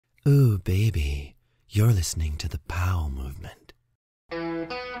Ooh, baby, you're listening to the Powell Movement.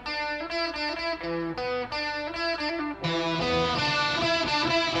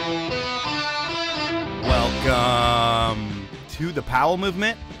 Welcome to the Powell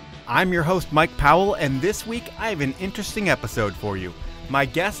Movement. I'm your host, Mike Powell, and this week I have an interesting episode for you. My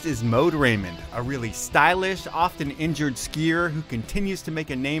guest is Maude Raymond, a really stylish, often injured skier who continues to make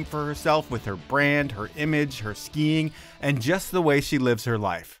a name for herself with her brand, her image, her skiing, and just the way she lives her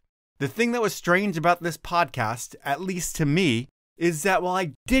life. The thing that was strange about this podcast, at least to me, is that while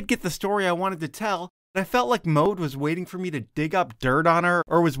I did get the story I wanted to tell, I felt like Maude was waiting for me to dig up dirt on her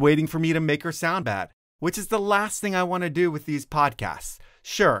or was waiting for me to make her sound bad, which is the last thing I want to do with these podcasts.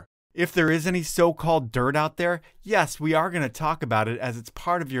 Sure, if there is any so-called dirt out there, yes, we are going to talk about it as it's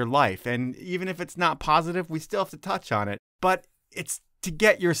part of your life. And even if it's not positive, we still have to touch on it. But it's to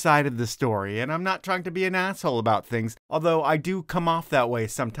get your side of the story. And I'm not trying to be an asshole about things, although I do come off that way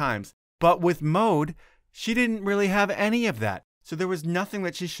sometimes. But with Maude, she didn't really have any of that. So there was nothing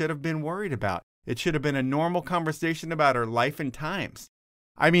that she should have been worried about. It should have been a normal conversation about her life and times.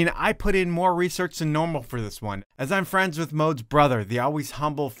 I mean, I put in more research than normal for this one, as I'm friends with Maude's brother, the always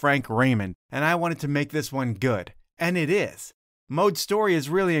humble Frank Raymond, and I wanted to make this one good. And it is. Maude's story is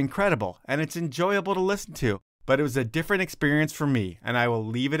really incredible, and it's enjoyable to listen to, but it was a different experience for me, and I will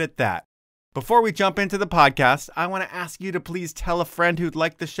leave it at that. Before we jump into the podcast, I want to ask you to please tell a friend who'd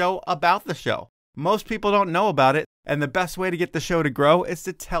like the show about the show. Most people don't know about it, and the best way to get the show to grow is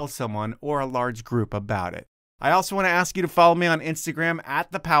to tell someone or a large group about it. I also want to ask you to follow me on Instagram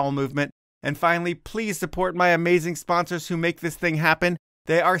at The Powell Movement. And finally, please support my amazing sponsors who make this thing happen.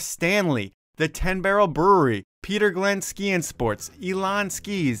 They are Stanley, the 10 Barrel Brewery, Peter Glenn Ski and Sports, Elan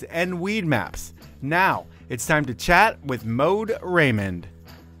Skis, and Weed Maps. Now, it's time to chat with Maude Raymond.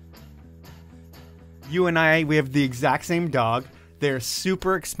 You and I, we have the exact same dog. They're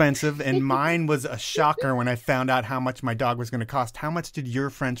super expensive, and mine was a shocker when I found out how much my dog was going to cost. How much did your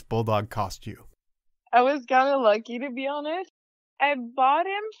French Bulldog cost you? I was kind of lucky, to be honest. I bought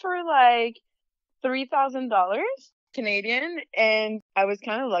him for like $3,000 Canadian, and I was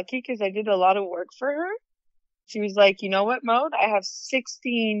kind of lucky because I did a lot of work for her. She was like, you know what, Maude? I have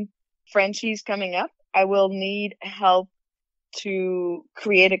 16 Frenchies coming up. I will need help to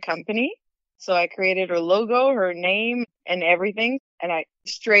create a company. So I created her logo, her name, and everything. And I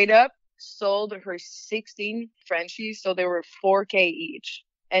straight up sold her 16 Frenchies. So they were $4,000 each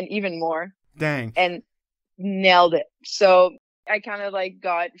and even more. Dang. And nailed it. So I kind of like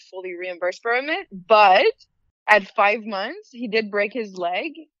got fully reimbursed from it. But at 5 months, he did break his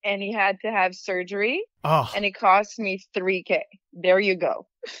leg and he had to have surgery. Oh. And it cost me $3,000. There you go.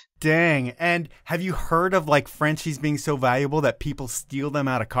 Dang. And have you heard of like Frenchies being so valuable that people steal them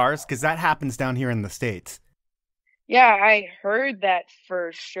out of cars? Because that happens down here in the States. Yeah, I heard that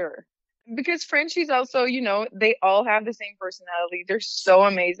for sure. Because Frenchies also, you know, they all have the same personality. They're so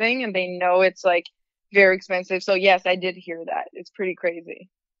amazing and they know it's like very expensive. So yes, I did hear that. It's pretty crazy.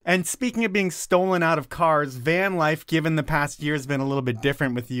 And speaking of being stolen out of cars, van life, given the past year, has been a little bit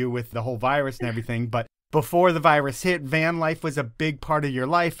different with you with the whole virus and everything. But before the virus hit, van life was a big part of your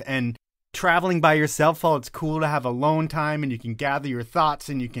life. And traveling by yourself, while it's cool to have alone time and you can gather your thoughts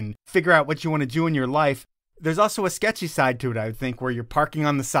and you can figure out what you want to do in your life, there's also a sketchy side to it, I would think, where you're parking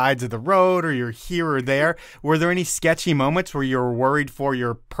on the sides of the road or you're here or there. Were there any sketchy moments where you were worried for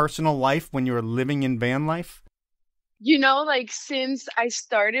your personal life when you were living in van life? You know, like since I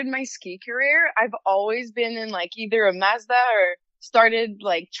started my ski career, I've always been in like either a Mazda or started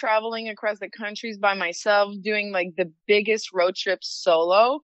like traveling across the countries by myself, doing like the biggest road trips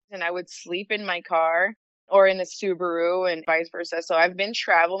solo. And I would sleep in my car or in a Subaru and vice versa. So I've been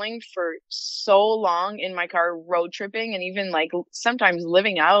traveling for so long in my car, road tripping, and even like sometimes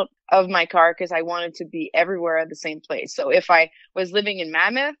living out of my car because I wanted to be everywhere at the same place. So if I was living in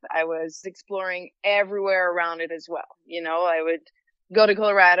Mammoth, I was exploring everywhere around it as well. You know, I would go to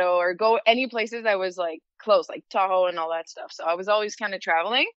Colorado or go any places I was like close, like Tahoe and all that stuff. So I was always kind of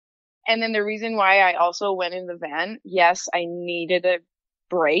traveling. And then the reason why I also went in the van, yes, I needed a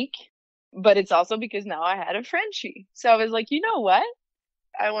break. But it's also because now I had a Frenchie. So I was like, you know what?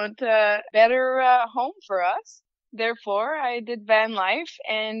 I want a better home for us. Therefore, I did van life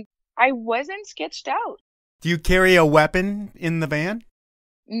and I wasn't sketched out. Do you carry a weapon in the van?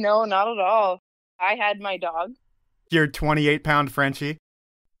 No, not at all. I had my dog. Your 28-pound Frenchie?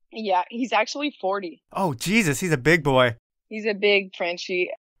 Yeah, he's actually 40. Oh, Jesus, he's a big boy. He's a big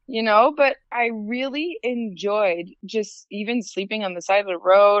Frenchie, you know, but I really enjoyed just even sleeping on the side of the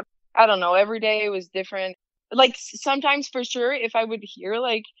road. I don't know, every day it was different. Like sometimes for sure, if I would hear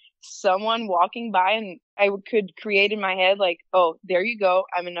like someone walking by and could create in my head like, oh, there you go.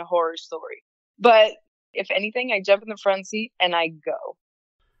 I'm in a horror story. But if anything, I jump in the front seat and I go.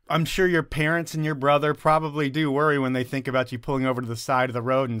 I'm sure your parents and your brother probably do worry when they think about you pulling over to the side of the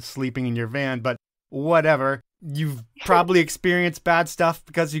road and sleeping in your van, but whatever. You've probably experienced bad stuff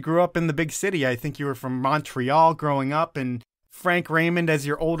because you grew up in the big city. I think you were from Montreal growing up, and Frank Raymond as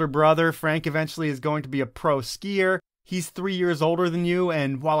your older brother. Frank eventually is going to be a pro skier. He's 3 years older than you,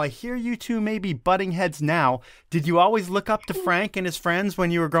 and while I hear you two may be butting heads now, did you always look up to Frank and his friends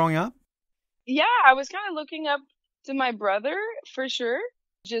when you were growing up? Yeah, I was kind of looking up to my brother for sure.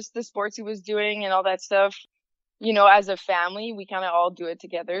 Just the sports he was doing and all that stuff. You know, as a family, we kind of all do it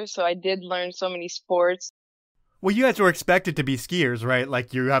together. So I did learn so many sports. Well, you guys were expected to be skiers, right?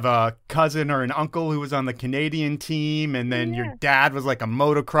 Like you have a cousin or an uncle who was on the Canadian team, and then your dad was like a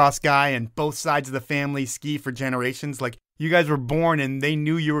motocross guy, and both sides of the family ski for generations. Like you guys were born and they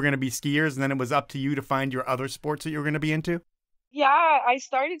knew you were going to be skiers, and then it was up to you to find your other sports that you were going to be into? Yeah, I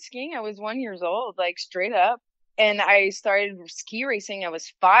started skiing. I was 1 year old, like straight up. And I started ski racing. I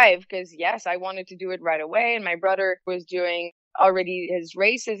was 5 because, yes, I wanted to do it right away. And my brother was doing already his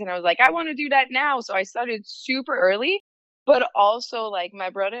races. And I was like, I want to do that now. So I started super early. But also, like, my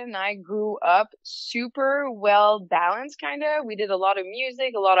brother and I grew up super well balanced, kind of. We did a lot of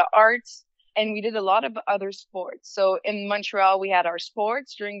music, a lot of arts, and we did a lot of other sports. So in Montreal, we had our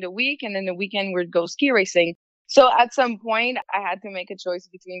sports during the week. And then the weekend, we'd go ski racing. So at some point, I had to make a choice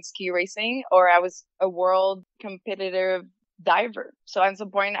between ski racing or I was a world competitive diver. So at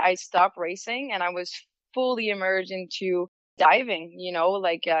some point, I stopped racing and I was fully immersed into diving, you know,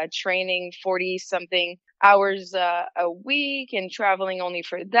 like training 40 something hours a week and traveling only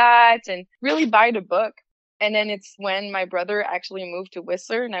for that and really by the book. And then it's when my brother actually moved to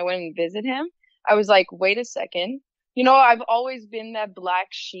Whistler and I went and visit him. I was like, wait a second. You know, I've always been that black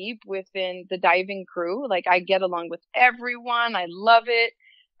sheep within the diving crew. Like I get along with everyone. I love it.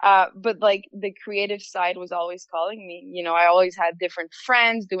 But like the creative side was always calling me. You know, I always had different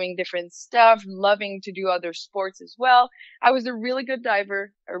friends doing different stuff, loving to do other sports as well. I was a really good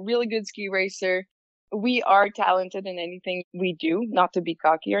diver, a really good ski racer. We are talented in anything we do, not to be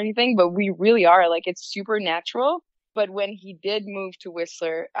cocky or anything, but we really are. Like it's super natural. But when he did move to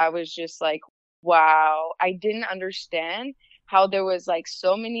Whistler, I was just like, wow, I didn't understand how there was like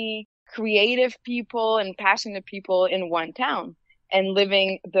so many creative people and passionate people in one town and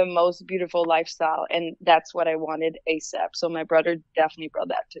living the most beautiful lifestyle. And that's what I wanted ASAP. So my brother definitely brought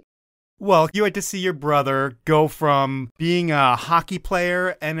that to me. Well, you had to see your brother go from being a hockey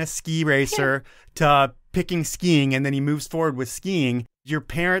player and a ski racer to picking skiing, and then he moves forward with skiing. Your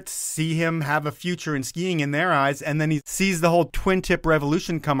parents see him have a future in skiing in their eyes, and then he sees the whole twin tip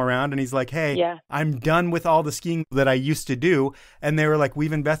revolution come around, and he's like, hey, I'm done with all the skiing that I used to do. And they were like,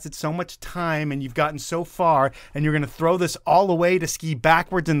 we've invested so much time, and you've gotten so far, and you're going to throw this all away to ski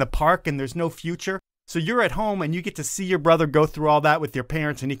backwards in the park, and there's no future. So you're at home, and you get to see your brother go through all that with your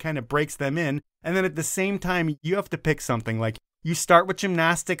parents, and he kind of breaks them in. And then at the same time, you have to pick something. Like, you start with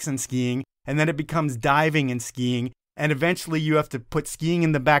gymnastics and skiing, and then it becomes diving and skiing. And eventually you have to put skiing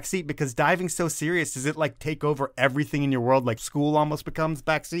in the back seat because diving's so serious. Does it like take over everything in your world? Like school almost becomes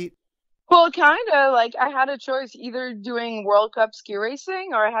backseat? Well, kind of like I had a choice either doing World Cup ski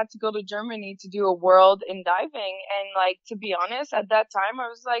racing or I had to go to Germany to do a world in diving. And like, to be honest, at that time, I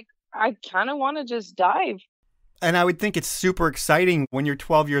was like, I kind of want to just dive. And I would think it's super exciting when you're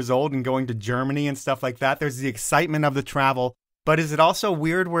 12 years old and going to Germany and stuff like that. There's the excitement of the travel. But is it also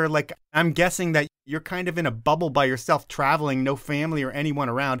weird where, like, I'm guessing that you're kind of in a bubble by yourself traveling, no family or anyone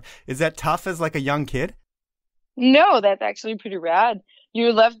around. Is that tough as like a young kid? No, that's actually pretty rad.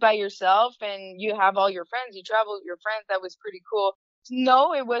 You're left by yourself and you have all your friends. You travel with your friends. That was pretty cool.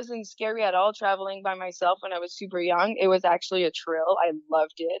 No, it wasn't scary at all traveling by myself when I was super young. It was actually a thrill. I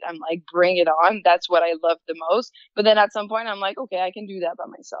loved it. I'm like, bring it on. That's what I loved the most. But then at some point, I'm like, okay, I can do that by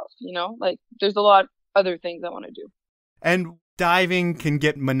myself. You know, like there's a lot other things I want to do. And diving can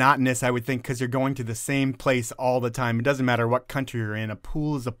get monotonous, I would think, because you're going to the same place all the time. It doesn't matter what country you're in. A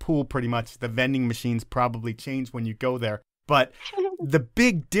pool is a pool pretty much. The vending machines probably change when you go there. But the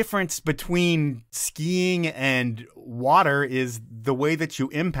big difference between skiing and water is the way that you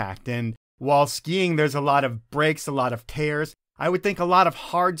impact. And while skiing, there's a lot of breaks, a lot of tears. I would think a lot of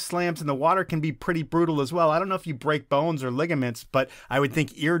hard slams in the water can be pretty brutal as well. I don't know if you break bones or ligaments, but I would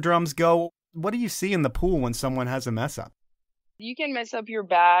think eardrums go. What do you see in the pool when someone has a mess up? You can mess up your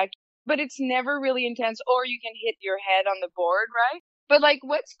back, but it's never really intense, or you can hit your head on the board, right? But like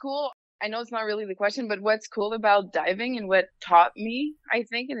what's cool, I know it's not really the question, but what's cool about diving and what taught me, I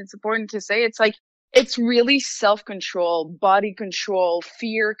think, and it's important to say, it's like It's really self-control, body control,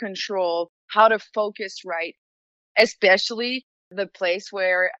 fear control, how to focus right, especially the place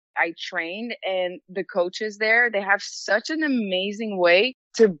where I trained and the coaches there. They have such an amazing way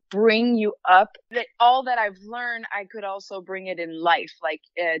to bring you up that all that I've learned, I could also bring it in life, like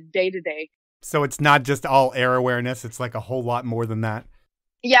day to day. So it's not just all air awareness. It's like a whole lot more than that.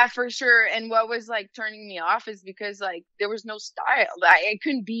 Yeah, for sure. And what was like turning me off is because like there was no style. I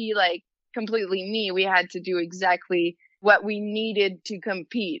couldn't be like completely me. We had to do exactly what we needed to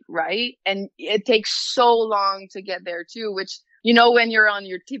compete, right? And it takes so long to get there too, which, when you're on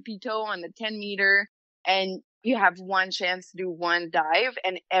your tippy toe on the 10-meter and you have one chance to do one dive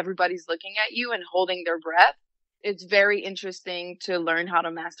and everybody's looking at you and holding their breath, it's very interesting to learn how to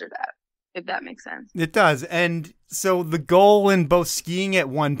master that, if that makes sense. It does. And so the goal in both skiing at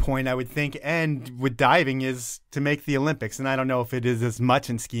one point, I would think, and with diving is to make the Olympics. And I don't know if it is as much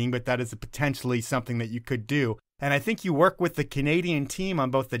in skiing, but that is potentially something that you could do. And I think you work with the Canadian team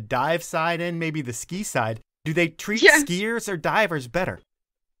on both the dive side and maybe the ski side. Do they treat skiers or divers better?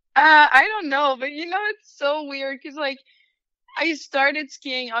 I don't know, but it's so weird because like I started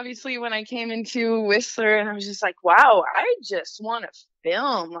skiing obviously when I came into Whistler and I was just like, wow, I just want to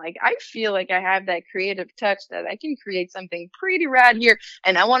film. Like I feel like I have that creative touch that I can create something pretty rad here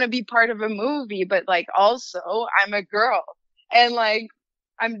and I want to be part of a movie, but like also I'm a girl. And like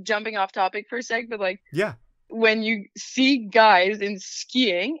I'm jumping off topic for a sec, but like yeah. When you see guys in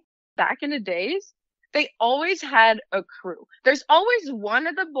skiing back in the days, they always had a crew. There's always one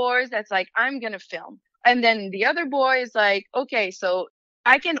of the boys that's like, I'm going to film. And then the other boy is like, okay, so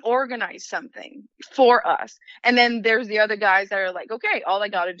I can organize something for us. And then there's the other guys that are like, okay, all I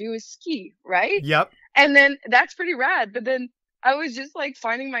got to do is ski, right? Yep. And then that's pretty rad. But then I was just like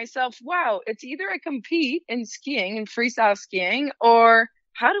finding myself, wow, it's either I compete in skiing and freestyle skiing, or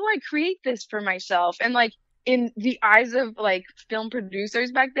how do I create this for myself? And like in the eyes of like film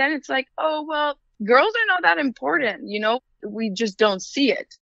producers back then, it's like, oh, well, girls are not that important. We just don't see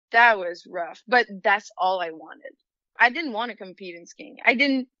it. That was rough, but that's all I wanted. I didn't want to compete in skiing. I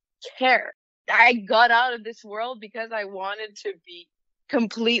didn't care. I got out of this world because I wanted to be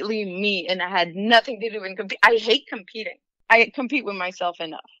completely me and I had nothing to do in compete. I hate competing. I compete with myself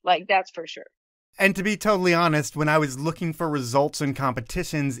enough. Like that's for sure. And to be totally honest, when I was looking for results in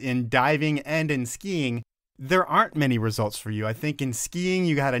competitions in diving and in skiing, there aren't many results for you. I think in skiing,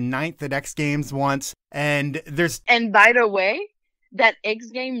 you got a 9th at X Games once, and And by the way, that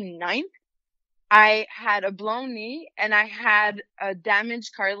X Game 9th, I had a blown knee and I had a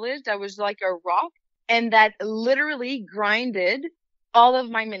damaged cartilage that was like a rock, and that literally grinded all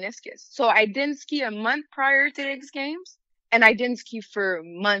of my meniscus. So I didn't ski a month prior to the X Games, and I didn't ski for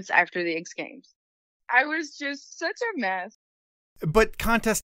months after the X Games. I was just such a mess. But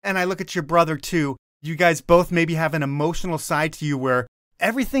contest, and I look at your brother too, you guys both maybe have an emotional side to you where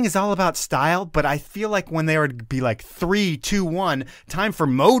everything is all about style, but I feel like when they would be like 3, 2, 1, time for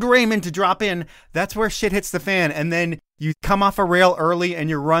Maude Raymond to drop in, that's where shit hits the fan. And then you come off a rail early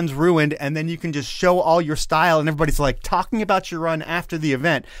and your run's ruined, and then you can just show all your style and everybody's like talking about your run after the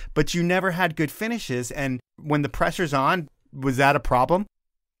event, but you never had good finishes. And when the pressure's on, was that a problem?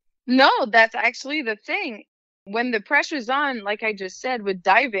 No, that's actually the thing. When the pressure's on, like I just said with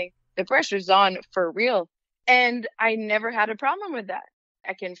diving, the pressure's on for real. And I never had a problem with that.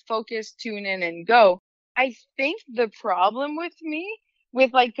 I can focus, tune in, and go. I think the problem with me,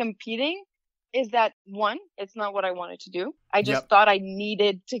 with like competing, is that one, it's not what I wanted to do. I just thought I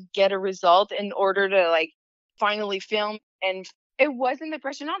needed to get a result in order to like finally film. And it wasn't the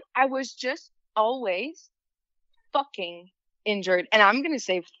pressure on. I was just always fucking injured. And I'm going to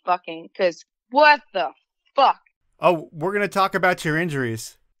say fucking because what the fuck? Oh, we're going to talk about your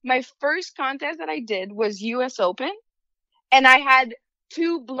injuries. My first contest that I did was US Open, and I had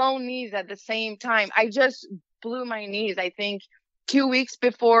 2 blown knees at the same time. I just blew my knees, I think, 2 weeks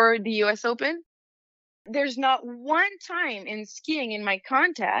before the US Open. There's not one time in skiing in my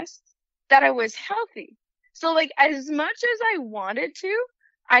contest that I was healthy. So like as much as I wanted to,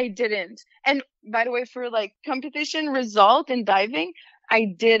 I didn't. And by the way, for like competition result in diving,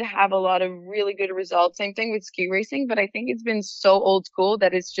 I did have a lot of really good results. Same thing with ski racing, but I think it's been so old school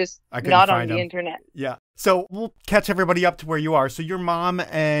that it's just not on the internet. Yeah. So we'll catch everybody up to where you are. So your mom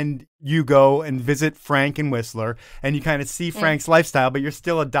and you go and visit Frank in Whistler, and you kind of see Frank's lifestyle, but you're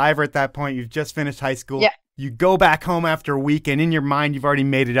still a diver at that point. You've just finished high school. Yeah. You go back home after a week, and in your mind, you've already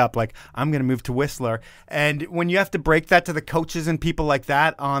made it up. Like, I'm going to move to Whistler. And when you have to break that to the coaches and people like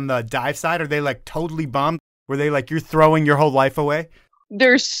that on the dive side, are they like totally bummed? Were they like, you're throwing your whole life away?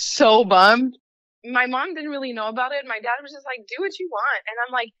 They're so bummed. My mom didn't really know about it. My dad was just like, do what you want. And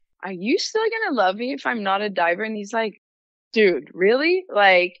I'm like, are you still gonna love me if I'm not a diver? And he's like, dude, really?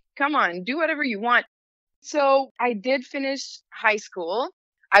 Like, come on, do whatever you want. So I did finish high school.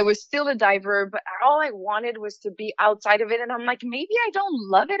 I was still a diver, but all I wanted was to be outside of it. And I'm like, maybe I don't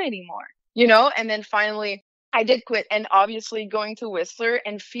love it anymore, you know? And then finally I did quit, and obviously going to Whistler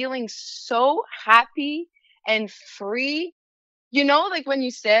and feeling so happy and free. You know, like when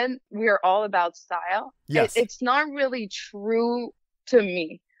you said we're all about style, Yes. it's not really true to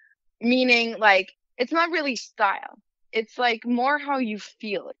me. Meaning, like, it's not really style. It's like more how you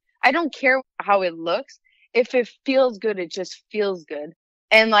feel it. I don't care how it looks. If it feels good, it just feels good.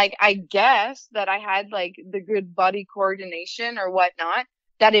 And like, I guess that I had like the good body coordination or whatnot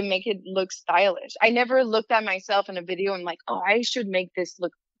that it make it look stylish. I never looked at myself in a video and like, oh, I should make this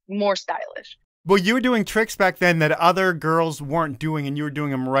look more stylish. Well, you were doing tricks back then that other girls weren't doing, and you were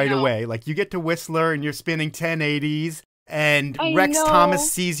doing them right No. away. Like, you get to Whistler and you're spinning 1080s, and I Rex know.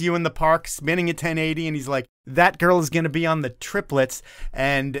 Thomas sees you in the park spinning a 1080, and he's like, that girl is going to be on the triplets.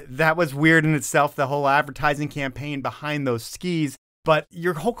 And that was weird in itself, the whole advertising campaign behind those skis. But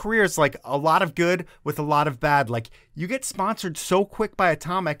your whole career is like a lot of good with a lot of bad. Like, you get sponsored so quick by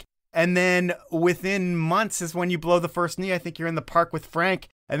Atomic, and then within months is when you blow the first knee. I think you're in the park with Frank.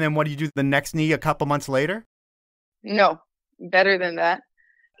 And then what do you do the next knee a couple months later? No, better than that.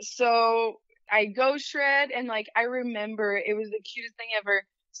 So I go shred, and like, I remember it was the cutest thing ever.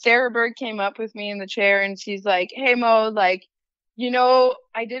 Sarah Berg came up with me in the chair and she's like, hey Mo, like, you know,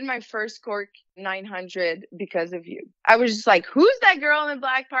 I did my first Cork 900 because of you. I was just like, who's that girl in the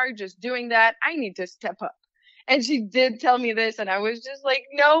black park just doing that? I need to step up. And she did tell me this, and I was just like,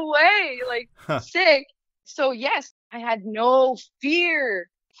 no way, like, sick. So yes, I had no fear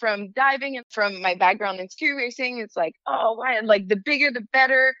from diving, and from my background in ski racing. It's like, oh, why? Like, the bigger, the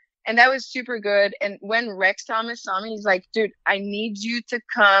better. And that was super good. And when Rex Thomas saw me, he's like, dude, I need you to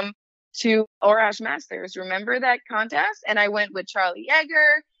come to Orage Masters. Remember that contest? And I went with Charlie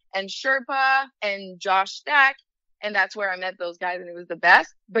Yeager and Sherpa and Josh Stack. And that's where I met those guys, and it was the best.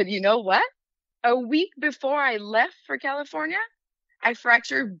 But you know what? A week before I left for California, I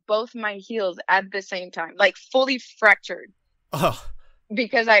fractured both my heels at the same time, like fully fractured. Oh.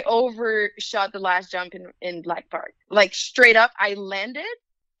 Because I overshot the last jump in Black Park. Like, straight up, I landed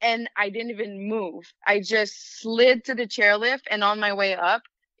and I didn't even move. I just slid to the chairlift, and on my way up,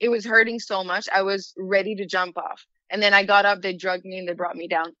 it was hurting so much. I was ready to jump off. And then I got up, they drugged me, and they brought me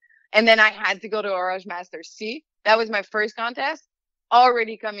down. And then I had to go to Orage Masters. See, that was my first contest,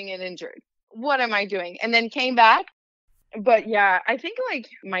 already coming in injured. What am I doing? And then came back. But yeah, I think like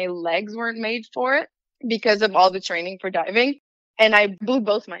my legs weren't made for it because of all the training for diving. And I blew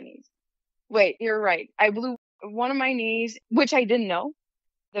both my knees. Wait, you're right. I blew one of my knees, which I didn't know.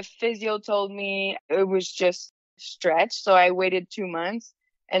 The physio told me it was just stretch. So I waited 2 months,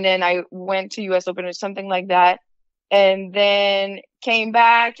 and then I went to US Open or something like that. And then came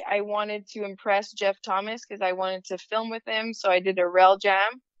back. I wanted to impress Jeff Thomas because I wanted to film with him. So I did a rail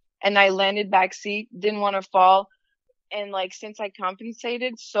jam, and I landed backseat, didn't want to fall. And like, since I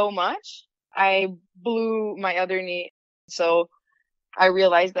compensated so much, I blew my other knee. So I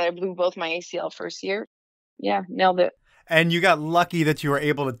realized that I blew both my ACL first year. Yeah, nailed it. And you got lucky that you were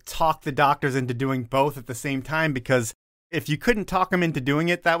able to talk the doctors into doing both at the same time, because if you couldn't talk them into doing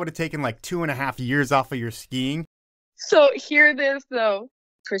it, that would have taken like 2.5 years off of your skiing. So hear this though.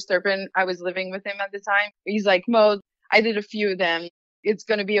 Chris Turpin, I was living with him at the time. He's like, Mo, I did a few of them. It's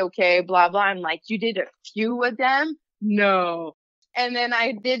going to be okay, blah, blah. I'm like, you did a few of them? No. And then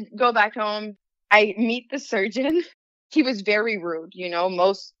I did go back home. I meet the surgeon. He was very rude. You know,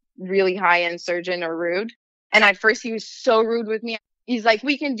 most really high-end surgeon are rude. And at first he was so rude with me. He's like,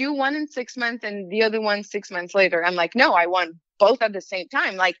 we can do one in 6 months and the other one 6 months later. I'm like, no, I want both at the same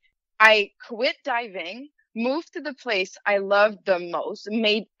time. Like, I quit diving, moved to the place I loved the most,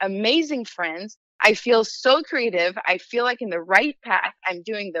 made amazing friends. I feel so creative. I feel like in the right path. I'm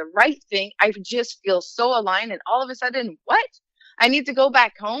doing the right thing. I just feel so aligned. And all of a sudden, what? I need to go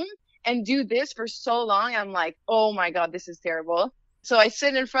back home and do this for so long. I'm like, oh my God, this is terrible. So I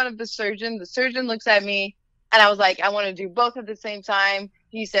sit in front of the surgeon. The surgeon looks at me, and I was like, I want to do both at the same time.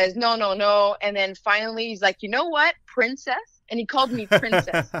 He says, no, no, no. And then finally he's like, you know what, princess? And he called me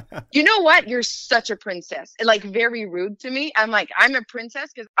princess. You know what? You're such a princess. And like, very rude to me. I'm like, I'm a princess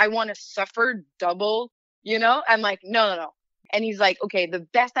because I want to suffer double, you know? I'm like, no, no, no. And he's like, okay, the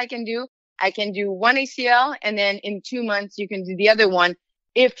best I can do one ACL, and then in 2 months you can do the other one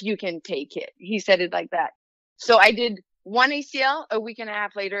if you can take it. He said it like that. So I did one ACL. A week and a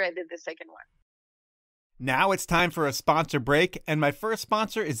half later, I did the second one. Now it's time for a sponsor break, and my first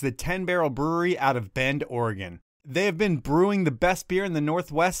sponsor is the 10 Barrel Brewery out of Bend, Oregon. They have been brewing the best beer in the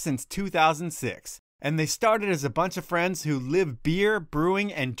Northwest since 2006, and they started as a bunch of friends who live beer,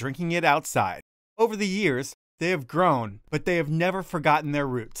 brewing, and drinking it outside. Over the years, they have grown, but they have never forgotten their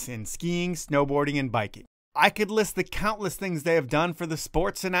roots in skiing, snowboarding, and biking. I could list the countless things they have done for the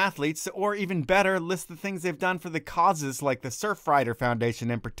sports and athletes, or even better, list the things they've done for the causes like the Surfrider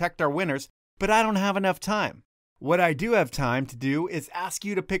Foundation and Protect Our Winters, but I don't have enough time. What I do have time to do is ask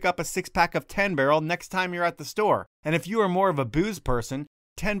you to pick up a 6-pack of 10 Barrel next time you're at the store. And if you are more of a booze person,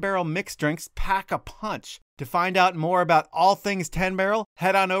 10 Barrel mixed drinks pack a punch. To find out more about all things 10 Barrel,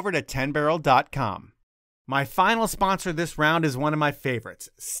 head on over to 10barrel.com. My final sponsor this round is one of my favorites,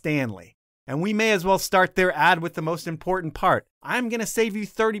 Stanley. And we may as well start their ad with the most important part. I'm going to save you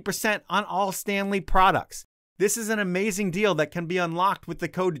 30% on all Stanley products. This is an amazing deal that can be unlocked with the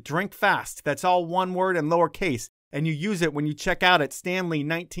code DRINKFAST. That's all one word and lowercase. And you use it when you check out at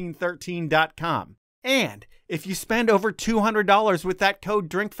stanley1913.com. And if you spend over $200 with that code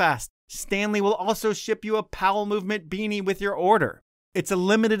DRINKFAST, Stanley will also ship you a Powell Movement beanie with your order. It's a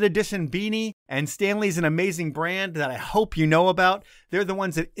limited edition beanie, and Stanley's an amazing brand that I hope you know about. They're the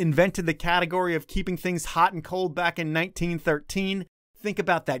ones that invented the category of keeping things hot and cold back in 1913. Think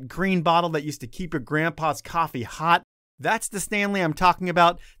about that green bottle that used to keep your grandpa's coffee hot. That's the Stanley I'm talking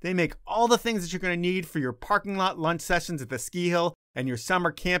about. They make all the things that you're going to need for your parking lot lunch sessions at the ski hill and your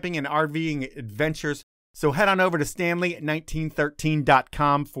summer camping and RVing adventures. So head on over to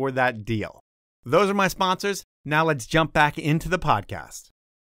stanley1913.com for that deal. Those are my sponsors. Now let's jump back into the podcast.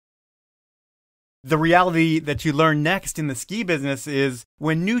 The reality that you learn next in the ski business is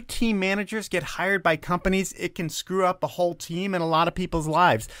when new team managers get hired by companies, it can screw up the whole team and a lot of people's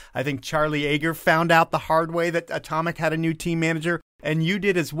lives. I think Charlie Ager found out the hard way that Atomic had a new team manager, and you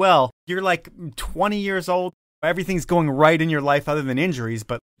did as well. You're like 20 years old. Everything's going right in your life other than injuries,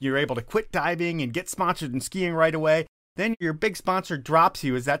 but you're able to quit diving and get sponsored in skiing right away. Then your big sponsor drops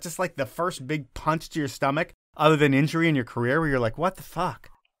you. Is that just like the first big punch to your stomach other than injury in your career where you're like, what the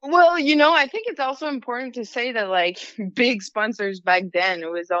fuck? Well, I think it's also important to say that like big sponsors back then,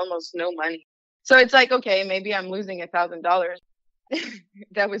 it was almost no money. So it's like, okay, maybe I'm losing $1,000.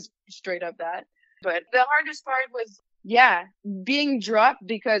 That was straight up that. But the hardest part was, being dropped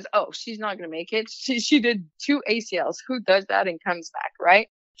because, she's not going to make it. She did 2 ACLs. Who does that and comes back, right?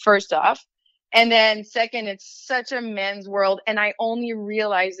 First off. And then second, it's such a men's world. And I only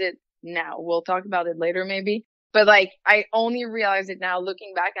realize it now. We'll talk about it later maybe. But like, I only realize it now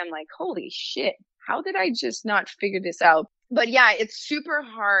looking back. I'm like, holy shit, how did I just not figure this out? But yeah, it's super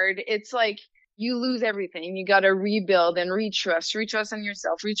hard. It's like you lose everything. You got to rebuild and retrust on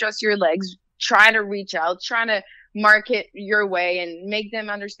yourself, retrust your legs, try to reach out, try to market your way and make them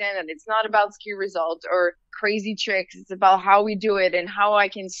understand that it's not about ski results or crazy tricks. It's about how we do it and how I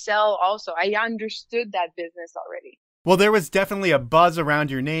can sell also. I understood that business already. Well, there was definitely a buzz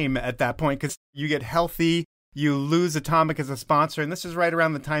around your name at that point because you get healthy, you lose Atomic as a sponsor, and this is right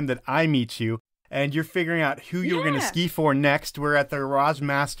around the time that I meet you, and you're figuring out who you were going to ski for next. We're at the Garage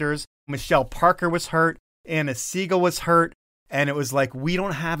Masters. Michelle Parker was hurt, Anna Siegel was hurt, and it was like, we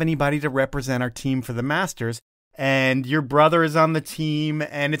don't have anybody to represent our team for the Masters, and your brother is on the team,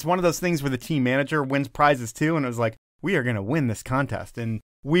 and it's one of those things where the team manager wins prizes too, and it was like, we are going to win this contest. And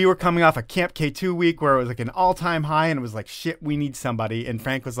we were coming off a Camp K2 week where it was like an all-time high, and it was like, shit, we need somebody. And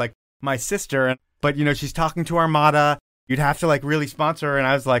Frank was like, my sister, but she's talking to Armada. You'd have to like really sponsor her. And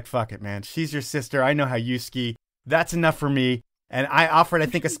I was like, fuck it, man. She's your sister. I know how you ski. That's enough for me. And I offered, I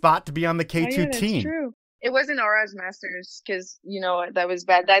think, a spot to be on the K2 team. That's true. It wasn't Garage Masters because, that was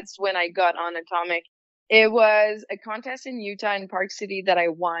bad. That's when I got on Atomic. It was a contest in Utah in Park City that I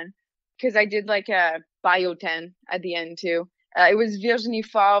won because I did like a Bio 10 at the end too. It was Virginie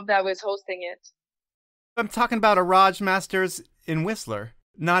Favre that was hosting it. I'm talking about a Garage Masters in Whistler,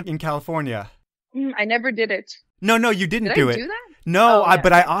 not in California. I never did it. No, you didn't do it. Do that? No,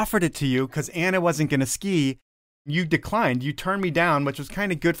 but I offered it to you because Anna wasn't going to ski. You declined. You turned me down, which was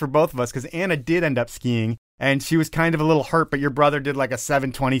kind of good for both of us because Anna did end up skiing and she was kind of a little hurt, but your brother did like a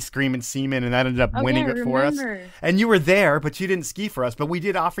 720 Screaming Seaman and that ended up winning it for us. And you were there, but you didn't ski for us. But we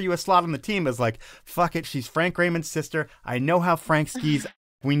did offer you a slot on the team. It was like, fuck it. She's Frank Raymond's sister. I know how Frank skis.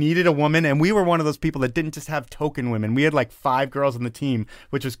 We needed a woman, and we were one of those people that didn't just have token women. We had like 5 girls on the team,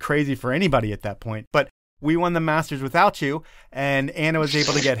 which was crazy for anybody at that point. But we won the Masters without you, and Anna was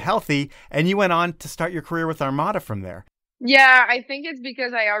able to get healthy, and you went on to start your career with Armada from there. Yeah, I think it's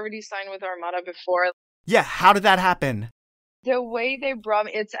because I already signed with Armada before. Yeah, how did that happen? The way they brought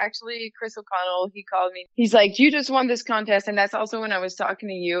me, it's actually Chris O'Connell. He called me. He's like, you just won this contest. And that's also when I was talking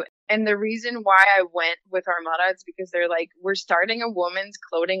to you. And the reason why I went with Armada is because they're like, we're starting a woman's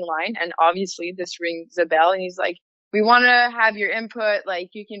clothing line. And obviously this rings a bell. And he's like, we want to have your input.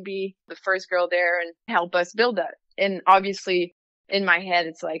 Like, you can be the first girl there and help us build that. And obviously in my head,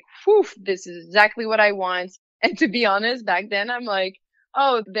 it's like, whew, this is exactly what I want. And to be honest, back then I'm like,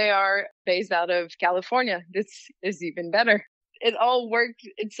 oh, they are based out of California. This is even better. It all worked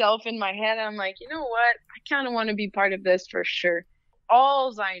itself in my head. I'm like, you know what? I kind of want to be part of this for sure.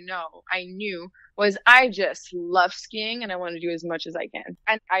 All I knew was I just love skiing and I want to do as much as I can.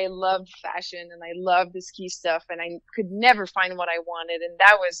 And I loved fashion and I loved the ski stuff and I could never find what I wanted. And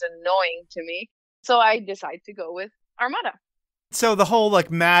that was annoying to me. So I decided to go with Armada. So the whole like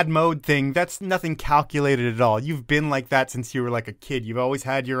mad mode thing, that's nothing calculated at all. You've been like that since you were like a kid. You've always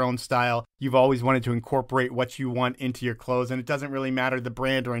had your own style. You've always wanted to incorporate what you want into your clothes. And it doesn't really matter the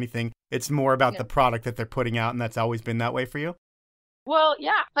brand or anything. It's more about the product that they're putting out. And that's always been that way for you? Well,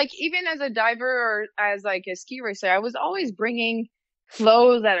 yeah. Like even as a diver or as like a ski racer, I was always bringing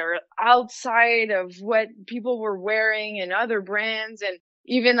clothes that are outside of what people were wearing and other brands. And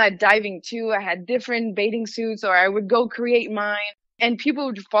even at diving too, I had different bathing suits or I would go create mine and people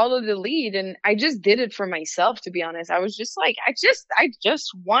would follow the lead. And I just did it for myself, to be honest. I was just like, I just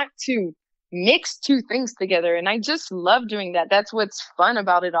want to mix two things together. And I just love doing that. That's what's fun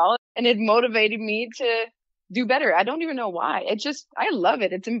about it all. And it motivated me to do better. I don't even know why. I love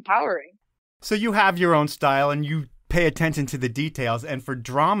it. It's empowering. So you have your own style and you pay attention to the details. And for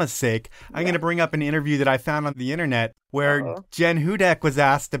drama's sake, I'm going to bring up an interview that I found on the internet where Jen Hudek was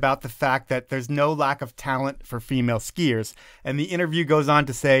asked about the fact that there's no lack of talent for female skiers. And the interview goes on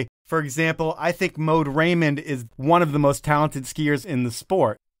to say, for example, I think Maude Raymond is one of the most talented skiers in the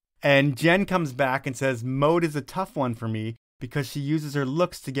sport. And Jen comes back and says, Maude is a tough one for me because she uses her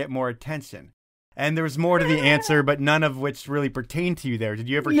looks to get more attention. And there was more to the answer, but none of which really pertained to you there. Did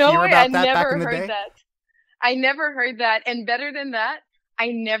you ever hear about that back in the day? I never heard that. And better than that, I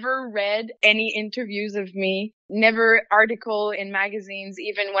never read any interviews of me, never article in magazines,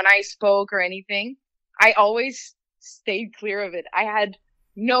 even when I spoke or anything. I always stayed clear of it. I had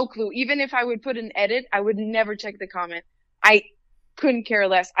no clue. Even if I would put an edit, I would never check the comment. I couldn't care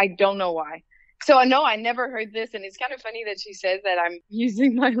less. I don't know why. So no, I never heard this. And it's kind of funny that she says that I'm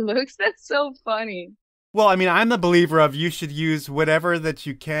using my looks. That's so funny. Well, I mean, I'm the believer of you should use whatever that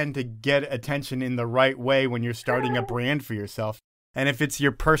you can to get attention in the right way when you're starting a brand for yourself. And if it's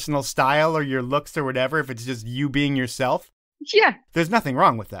your personal style or your looks or whatever, if it's just you being yourself, there's nothing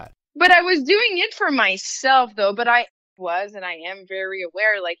wrong with that. But I was doing it for myself, though. But I was, and I am very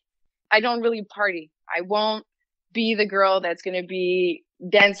aware, like, I don't really party. I won't be the girl that's going to be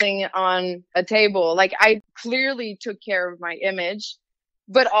dancing on a table. Like, I clearly took care of my image,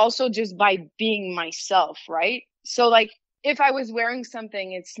 but also just by being myself, right? So like, if I was wearing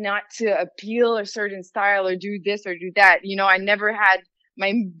something, it's not to appeal a certain style or do this or do that. You know, I never had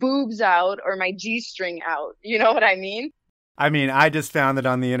my boobs out or my G-string out. You know what I mean? I mean, I just found it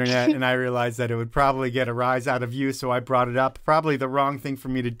on the internet and I realized that it would probably get a rise out of you. So I brought it up. Probably the wrong thing for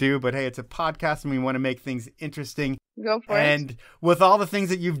me to do. But hey, it's a podcast and we want to make things interesting. Go for it. And with all the things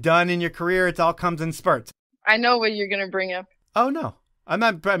that you've done in your career, it all comes in spurts. I know what you're going to bring up. Oh, no.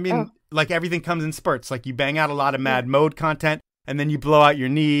 Like everything comes in spurts. Like you bang out a lot of mad mode content and then you blow out your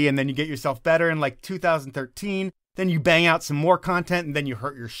knee and then you get yourself better. In like 2013, then you bang out some more content and then you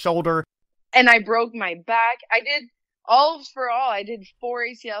hurt your shoulder. And I broke my back. I did I did 4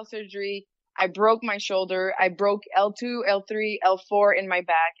 ACL surgery. I broke my shoulder. I broke L2, L3, L4 in my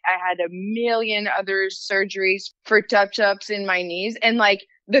back. I had a million other surgeries for touch-ups in my knees. And like,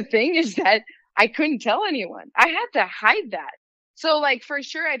 the thing is that I couldn't tell anyone. I had to hide that. So like, for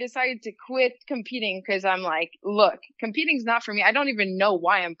sure, I decided to quit competing because I'm like, look, competing's not for me. I don't even know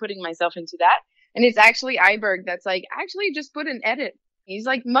why I'm putting myself into that. And it's actually Iberg that's like, actually just put an edit. He's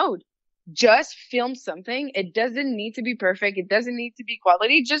like, Maude, just film something. It doesn't need to be perfect. It doesn't need to be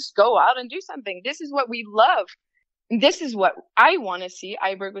quality. Just go out and do something. This is what we love. This is what I want to see.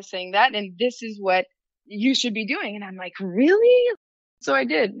 Iberg was saying that. And this is what you should be doing. And I'm like, really? So I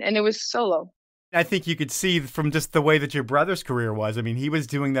did. And it was solo. I think you could see from just the way that your brother's career was. I mean, he was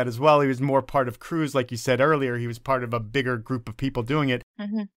doing that as well. He was more part of crews, like you said earlier. He was part of a bigger group of people doing it.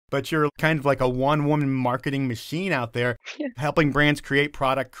 Mm-hmm. But you're kind of like a one-woman marketing machine out there, helping brands create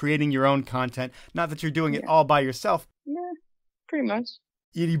product, creating your own content. Not that you're doing it all by yourself. Yeah, pretty much.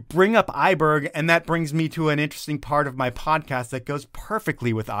 You bring up Iberg, and that brings me to an interesting part of my podcast that goes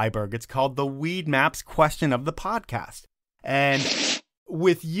perfectly with Iberg. It's called the Weed Maps question of the podcast. And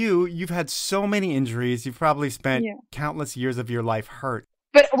with you, you've had so many injuries. You've probably spent countless years of your life hurt.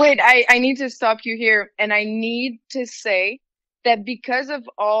 But wait, I need to stop you here. And I need to say that because of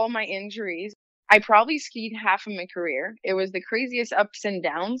all my injuries, I probably skied half of my career. It was the craziest ups and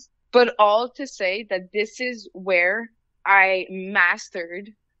downs, but all to say that this is where I mastered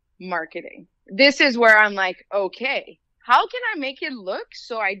marketing. This is where I'm like, okay, how can I make it look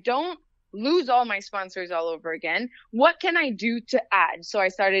so I don't lose all my sponsors all over again? What can I do to add? So I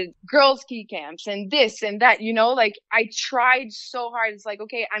started girls ski camps and this and that, like I tried so hard. It's like,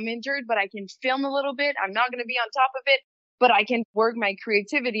 okay, I'm injured, but I can film a little bit. I'm not going to be on top of it, but I can work my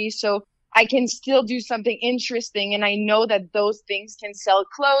creativity so I can still do something interesting. And I know that those things can sell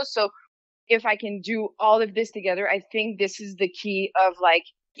clothes. So if I can do all of this together, I think this is the key of like,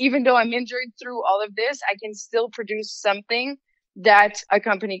 even though I'm injured through all of this, I can still produce something that a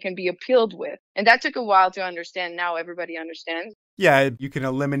company can be appealed with. And that took a while to understand. Now everybody understands. Yeah, you can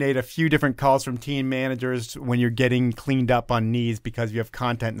eliminate a few different calls from team managers when you're getting cleaned up on knees because you have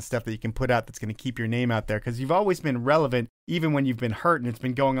content and stuff that you can put out that's going to keep your name out there, because you've always been relevant even when you've been hurt, and it's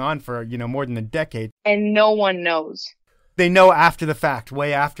been going on for, more than a decade. And no one knows. They know after the fact,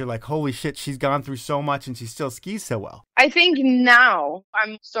 way after, like, holy shit, she's gone through so much and she still skis so well. I think now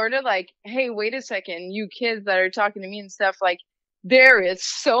I'm sort of like, hey, wait a second, you kids that are talking to me and stuff, like, there is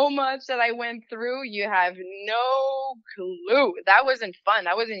so much that I went through. You have no clue. That wasn't fun.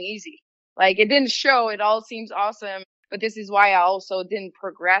 That wasn't easy. Like, it didn't show. It all seems awesome. But this is why I also didn't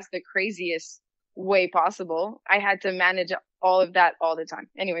progress the craziest way possible. I had to manage all of that all the time.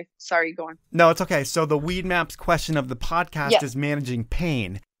 Anyway, sorry, go on. No, it's okay. So the Weed Maps question of the podcast is managing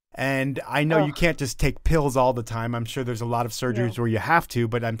pain. And I know you can't just take pills all the time. I'm sure there's a lot of surgeries where you have to,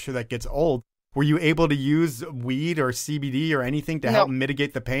 but I'm sure that gets old. Were you able to use weed or CBD or anything to help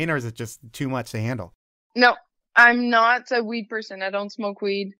mitigate the pain, or is it just too much to handle? No, I'm not a weed person. I don't smoke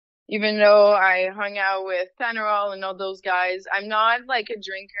weed. Even though I hung out with Tannerol and all those guys, I'm not like a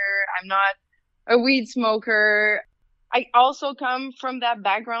drinker. I'm not a weed smoker. I also come from that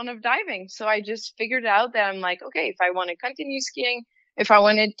background of diving. So I just figured out that I'm like, okay, if I want to continue skiing, if I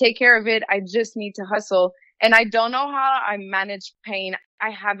want to take care of it, I just need to hustle. And I don't know how I manage pain. I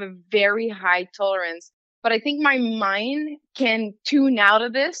have a very high tolerance, but I think my mind can tune out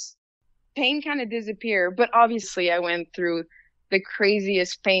of this. Pain kind of disappear, but obviously I went through the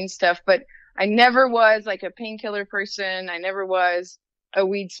craziest pain stuff, but I never was like a painkiller person. I never was a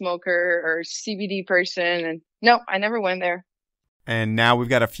weed smoker or CBD person. And no, I never went there. And now we've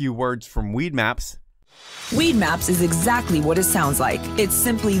got a few words from Weed Maps. Weed Maps is exactly what it sounds like. It's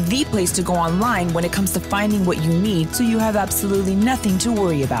simply the place to go online when it comes to finding what you need, so you have absolutely nothing to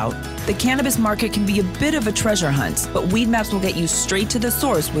worry about. The cannabis market can be a bit of a treasure hunt, but Weed Maps will get you straight to the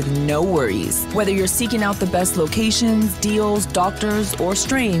source with no worries. Whether you're seeking out the best locations, deals, doctors, or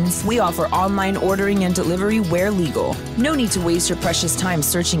strains, we offer online ordering and delivery where legal. No need to waste your precious time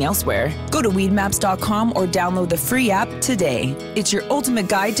searching elsewhere. Go to weedmaps.com or download the free app today. It's your ultimate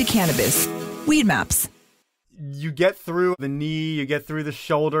guide to cannabis. Weed Maps. You get through the knee, you get through the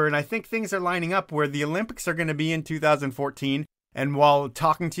shoulder, and I think things are lining up where the Olympics are going to be in 2014. And while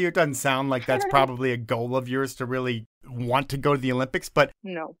talking to you, it doesn't sound like that's probably a goal of yours to really want to go to the Olympics, but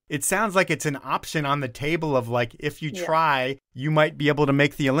no, it sounds like it's an option on the table of like, if you try, you might be able to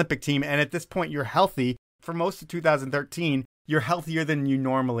make the Olympic team. And at this point, you're healthy. For most of 2013, you're healthier than you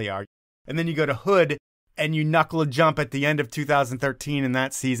normally are. And then you go to Hood and you knuckle a jump at the end of 2013 in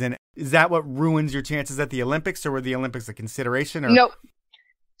that season. Is that what ruins your chances at the Olympics, or were the Olympics a consideration? Or? Nope.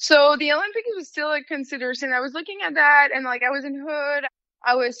 So the Olympics was still a consideration. I was looking at that and like I was in Hood,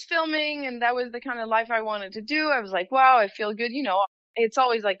 I was filming, and that was the kind of life I wanted to do. I was like, wow, I feel good. It's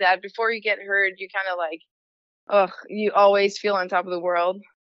always like that. Before you get hurt, you kind of like, you always feel on top of the world.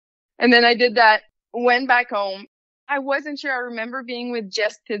 And then I did that, went back home. I wasn't sure. I remember being with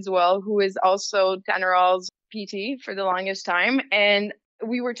Jess Tidswell, who is also Tannerol's PT for the longest time. And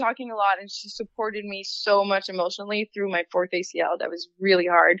we were talking a lot, and she supported me so much emotionally through my fourth ACL. That was really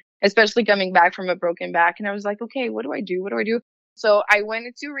hard, especially coming back from a broken back. And I was like, okay, what do I do? What do I do? So I went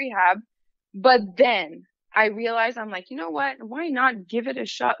into rehab, but then I realized, I'm like, you know what? Why not give it a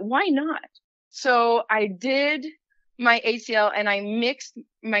shot? Why not? So I did my ACL, and I mixed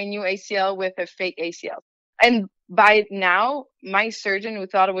my new ACL with a fake ACL. And by now, my surgeon, who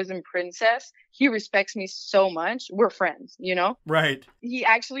thought it was in Princess, he respects me so much. We're friends, Right. He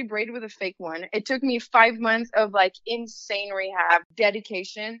actually braided with a fake one. It took me 5 months of like insane rehab,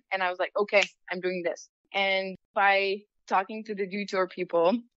 dedication. And I was like, okay, I'm doing this. And by talking to the Dew Tour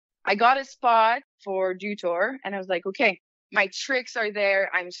people, I got a spot for Dew Tour. And I was like, okay, my tricks are there.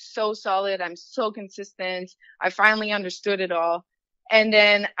 I'm so solid. I'm so consistent. I finally understood it all. And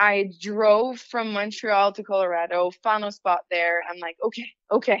then I drove from Montreal to Colorado, found a spot there. I'm like,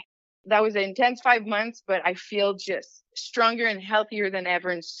 okay, That was an intense 5 months, but I feel just stronger and healthier than ever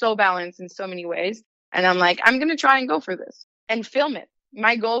and so balanced in so many ways. And I'm like, I'm going to try and go for this and film it.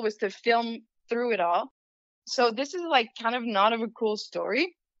 My goal was to film through it all. So this is like kind of not of a cool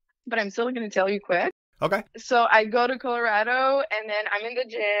story, but I'm still going to tell you quick. Okay. So I go to Colorado and then I'm in the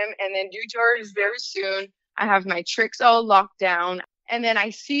gym and then due tour is very soon. I have my tricks all locked down. And then I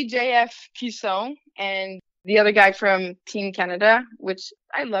see JF Cusson and the other guy from Team Canada, which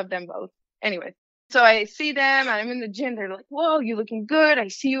I love them both. Anyway, so I see them. I'm in the gym. They're like, whoa, you looking good. I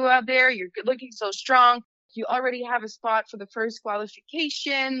see you out there. You're looking so strong. You already have a spot for the first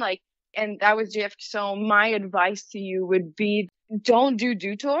qualification. Like, and that was JF Cusson. My advice to you would be don't do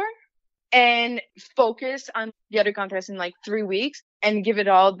tour and focus on the other contest in like 3 weeks and give it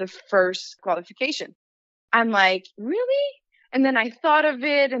all the first qualification. I'm like, really? And then I thought of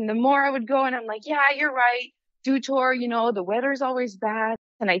it, and the more I would go, and I'm like, yeah, you're right. Tour, the weather's always bad.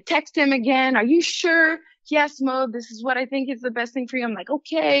 And I text him again. Are you sure? Yes, Maude, this is what I think is the best thing for you. I'm like,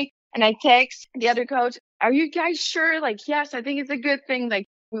 okay. And I text the other coach, are you guys sure? Like, yes, I think it's a good thing. Like,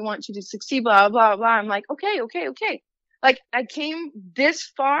 we want you to succeed, blah, blah, blah. I'm like, okay. Like, I came this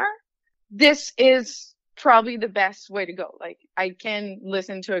far. This is probably the best way to go. Like, I can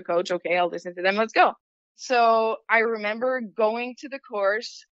listen to a coach. Okay, I'll listen to them. Let's go. So I remember going to the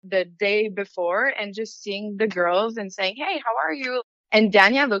course the day before and just seeing the girls and saying, hey, how are you? And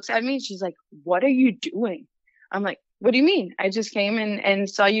Dania looks at me and she's like, what are you doing? I'm like, what do you mean? I just came and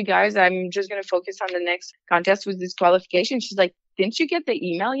saw you guys. I'm just going to focus on the next contest with this qualification. She's like, didn't you get the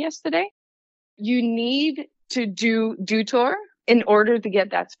email yesterday? You need to do tour in order to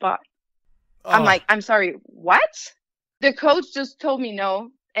get that spot. Oh. I'm like, I'm sorry, what? The coach just told me no.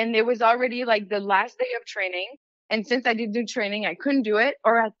 And it was already like the last day of training. And since I didn't do training, I couldn't do it.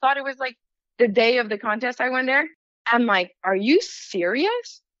 Or I thought it was like the day of the contest I went there. I'm like, are you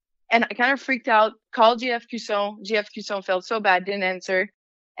serious? And I kind of freaked out, called GF Cusson. GF Cusson felt so bad, didn't answer.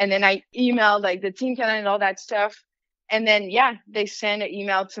 And then I emailed like the Team Canada and all that stuff. And then, yeah, they sent an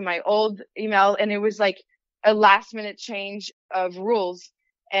email to my old email. And it was like a last minute change of rules.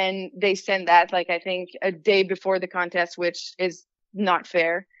 And they sent that like, I think a day before the contest, which is not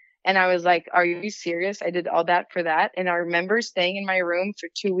fair. And I was like, are you serious? I did all that for that. And I remember staying in my room for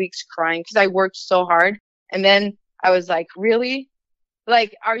 2 weeks crying because I worked so hard. And then I was like, really?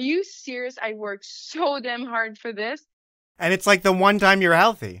 Like, are you serious? I worked so damn hard for this. And it's like the one time you're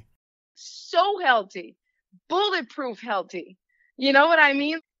healthy. So healthy. Bulletproof healthy. You know what I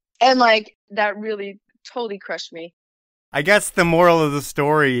mean? And like, that really totally crushed me. I guess the moral of the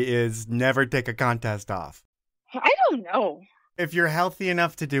story is never take a contest off. I don't know. If you're healthy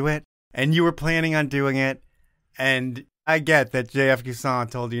enough to do it, and you were planning on doing it, and I get that JF Cusson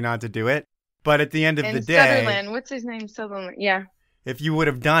told you not to do it, but at the end of the day... Sutherland, what's his name? Sutherland, yeah. If you would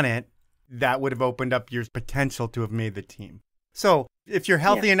have done it, that would have opened up your potential to have made the team. So, if you're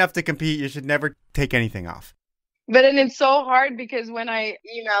healthy enough to compete, you should never take anything off. But then it's so hard because when I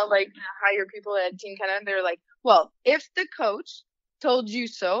email like hire people at Team Canada, they're like, well, if the coach told you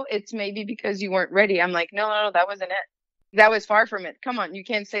so, it's maybe because you weren't ready. I'm like, no, that wasn't it. That was far from it. Come on, you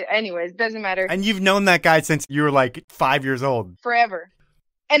can't say. Anyways, doesn't matter. And you've known that guy since you were like 5 years old. Forever.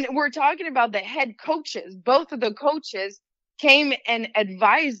 And we're talking about the head coaches. Both of the coaches came and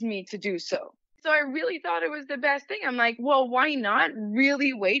advised me to do so. So I really thought it was the best thing. I'm like, well, why not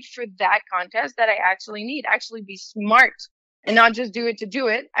really wait for that contest that I actually need? Actually be smart and not just do it to do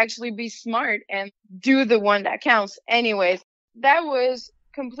it. Actually be smart and do the one that counts. Anyways, that was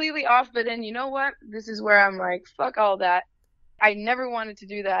completely off. But then you know what? This is where I'm like, fuck all that. I never wanted to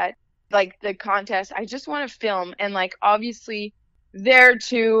do that. Like the contest, I just want to film. And like, obviously there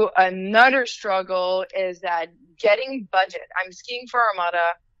too, another struggle is that getting budget. I'm skiing for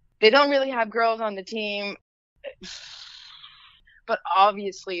Armada. They don't really have girls on the team, but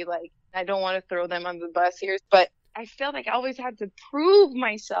obviously, like, I don't want to throw them on the bus here, but I felt like I always had to prove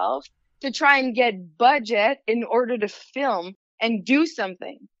myself to try and get budget in order to film and do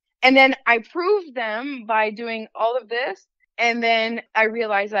something. And then I proved them by doing all of this. And then I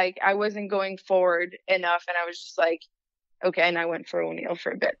realized like I wasn't going forward enough. And I was just like, okay. And I went for O'Neill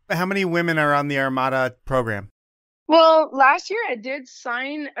for a bit. How many women are on the Armada program? Well, last year I did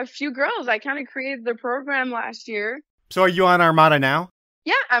sign a few girls. I kind of created the program last year. So are you on Armada now?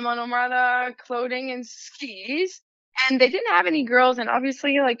 Yeah, I'm on Armada clothing and skis. And they didn't have any girls. And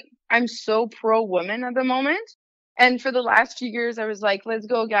obviously, like, I'm so pro women at the moment. And for the last few years, I was like, let's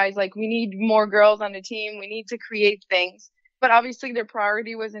go, guys. Like, we need more girls on the team. We need to create things. But obviously, their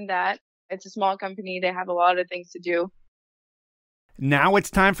priority wasn't that. It's a small company. They have a lot of things to do. Now it's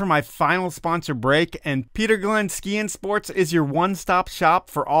time for my final sponsor break, and Peter Glenn Ski and Sports is your one-stop shop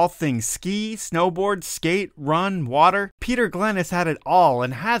for all things ski, snowboard, skate, run, water. Peter Glenn has had it all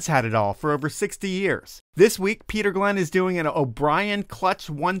and has had it all for over 60 years. This week, Peter Glenn is doing an O'Brien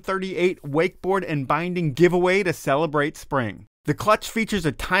Clutch 138 wakeboard and binding giveaway to celebrate spring. The Clutch features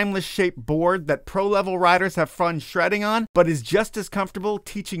a timeless shaped board that pro-level riders have fun shredding on, but is just as comfortable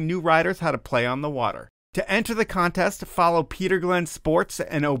teaching new riders how to play on the water. To enter the contest, follow Peter Glenn Sports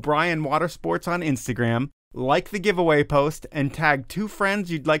and O'Brien Water Sports on Instagram, like the giveaway post, and tag 2 friends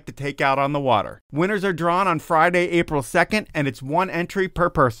you'd like to take out on the water. Winners are drawn on Friday, April 2nd, and it's 1 entry per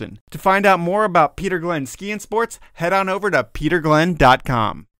person. To find out more about Peter Glenn Ski and Sports, head on over to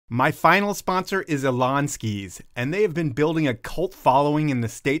peterglenn.com. My final sponsor is Elan Skis, and they have been building a cult following in the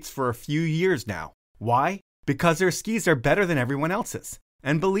States for a few years now. Why? Because their skis are better than everyone else's.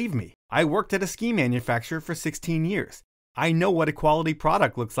 And believe me, I worked at a ski manufacturer for 16 years. I know what a quality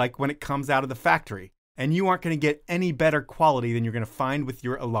product looks like when it comes out of the factory, and you aren't going to get any better quality than you're going to find with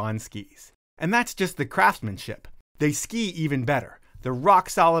your Elan skis. And that's just the craftsmanship. They ski even better. They're rock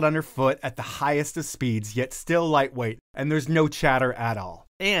solid underfoot at the highest of speeds, yet still lightweight, and there's no chatter at all.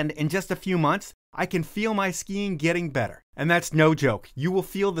 And in just a few months, I can feel my skiing getting better. And that's no joke. You will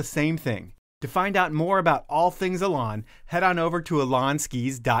feel the same thing. To find out more about all things Elan, head on over to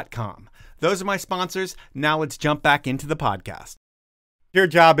elanskis.com. Those are my sponsors. Now let's jump back into the podcast. Your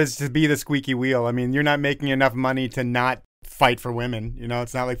job is to be the squeaky wheel. I mean, you're not making enough money to not fight for women. You know,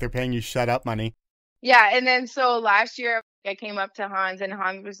 it's not like they're paying you shut up money. Yeah. And then so last year I came up to Hans and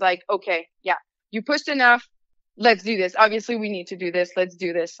Hans was like, okay, yeah, you pushed enough. Let's do this. Obviously, we need to do this. Let's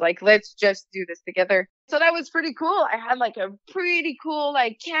do this. Like, let's just do this together. So that was pretty cool. I had like a pretty cool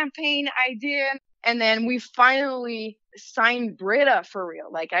like campaign idea. And then we finally signed Britta for real.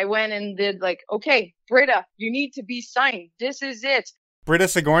 Like I went and did like, okay, Britta, you need to be signed. This is it. Britta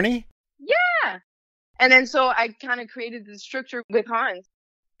Sigourney? Yeah. And then so I kind of created the structure with Hans.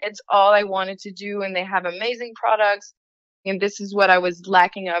 It's all I wanted to do. And they have amazing products. And this is what I was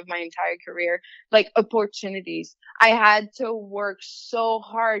lacking of my entire career, like opportunities. I had to work so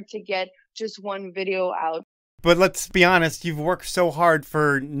hard to get just one video out. But let's be honest, you've worked so hard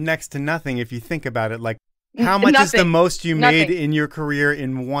for next to nothing if you think about it. Like, how much is the most you made in your career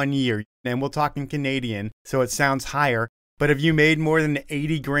in 1 year? And we'll talk in Canadian, so it sounds higher. But have you made more than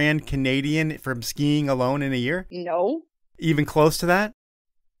 80 grand Canadian from skiing alone in a year? No. Even close to that?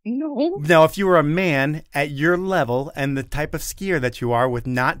 No. Now, if you were a man at your level and the type of skier that you are with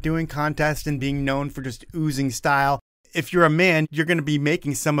not doing contests and being known for just oozing style, if you're a man, you're going to be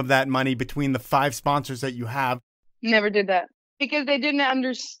making some of that money between the 5 sponsors that you have. Never did that because they didn't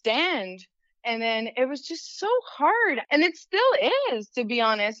understand. And then it was just so hard. And it still is, to be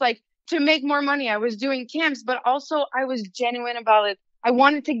honest. Like to make more money, I was doing camps, but also I was genuine about it. I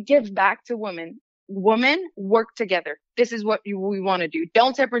wanted to give back to women. Women, work together. This is what we want to do.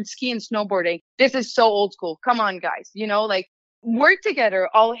 Don't separate ski and snowboarding. This is so old school. Come on, guys. You know, like work together.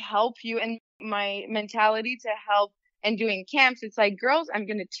 I'll help you. And my mentality to help and doing camps, it's like, girls, I'm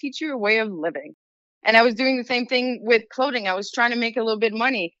going to teach you a way of living. And I was doing the same thing with clothing. I was trying to make a little bit of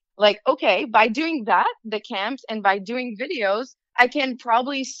money. Like, okay, by doing that, the camps and by doing videos, I can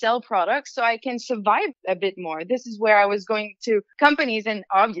probably sell products so I can survive a bit more. This is where I was going to companies. And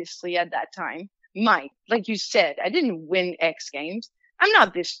obviously at that time, like you said, I didn't win X Games. I'm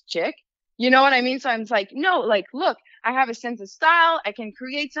not this chick. You know what I mean? So I'm like, no, like, look, I have a sense of style. I can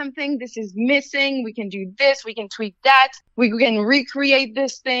create something. This is missing. We can do this. We can tweak that. We can recreate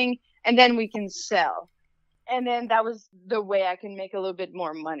this thing and then we can sell. And then that was the way I can make a little bit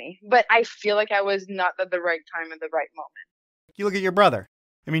more money. But I feel like I was not at the right time at the right moment. You look at your brother.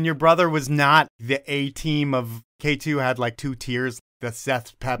 I mean, your brother was not the A team of K2 had like 2 tiers. The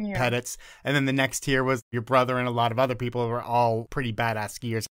Seth Pettits, and then the next tier was your brother and a lot of other people who were all pretty badass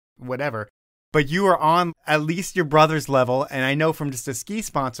skiers, whatever. But you are on at least your brother's level, and I know from just a ski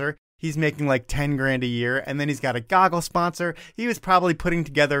sponsor, he's making like 10 grand a year, and then he's got a goggle sponsor. He was probably putting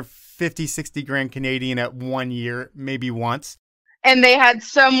together 50, 60 grand Canadian at 1 year, maybe once. And they had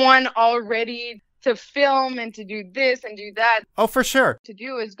someone already to film and to do this and do that. Oh, for sure. To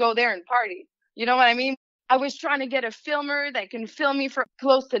do is go there and party. You know what I mean? I was trying to get a filmer that can film me for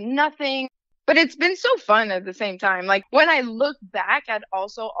close to nothing. But it's been so fun at the same time. Like when I look back at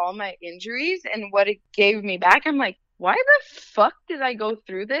also all my injuries and what it gave me back, I'm like, why the fuck did I go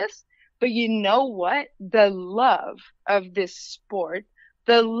through this? But you know what? The love of this sport,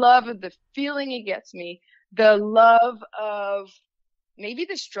 the love of the feeling it gets me, the love of maybe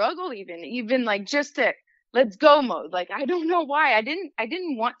the struggle even like just to let's go mode. Like, I don't know why. I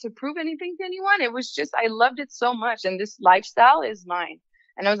didn't want to prove anything to anyone. It was just, I loved it so much. And this lifestyle is mine.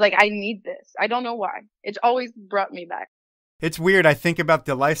 And I was like, I need this. I don't know why. It always brought me back. It's weird. I think about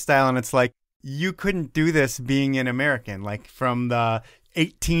the lifestyle and it's like, you couldn't do this being an American, like from the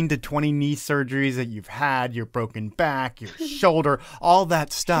 18 to 20 knee surgeries that you've had, your broken back, your shoulder, all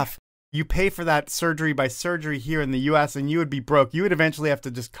that stuff. You pay for that surgery by surgery here in the US and you would be broke. You would eventually have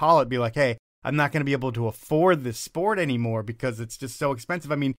to just call it, be like, hey, I'm not going to be able to afford this sport anymore because it's just so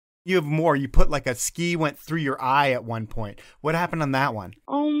expensive. I mean, you have more. You put like a ski went through your eye at one point. What happened on that one?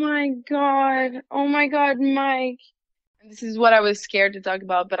 Oh my God. Oh my God, Mike. This is what I was scared to talk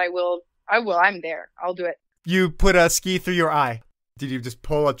about, but I will. I'm there. I'll do it. You put a ski through your eye. Did you just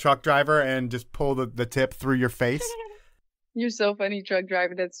pull a truck driver and just pull the tip through your face? You're so funny, truck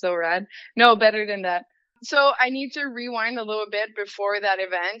driver. That's so rad. No, better than that. So I need to rewind a little bit before that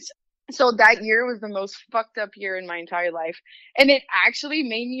event. So that year was the most fucked up year in my entire life. And it actually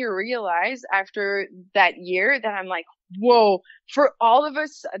made me realize after that year that I'm like, whoa, for all of a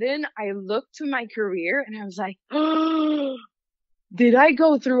sudden, I looked to my career and I was like, oh, did I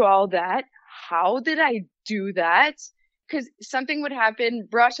go through all that? How did I do that? Because something would happen,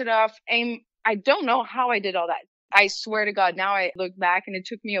 brush it off, aim. I don't know how I did all that. I swear to God, now I look back and it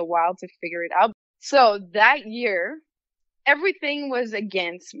took me a while to figure it out. So that year, everything was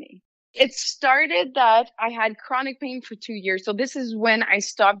against me. It started that I had chronic pain for 2 years. So this is when I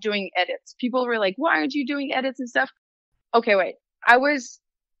stopped doing edits. People were like, why aren't you doing edits and stuff? Okay, wait. I was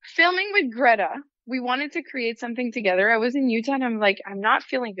filming with Greta. We wanted to create something together. I was in Utah and I'm like, I'm not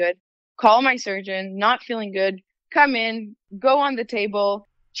feeling good. Call my surgeon, not feeling good. Come in, go on the table,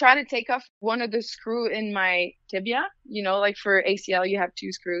 try to take off one of the screw in my tibia. You know, like for ACL, you have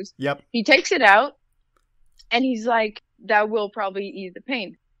 2 screws. Yep. He takes it out and he's like, that will probably ease the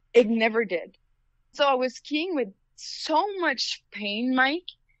pain. It never did. So I was skiing with so much pain, Mike,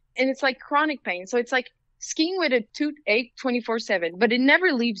 and it's like chronic pain. So it's like skiing with a toothache 24/7, but it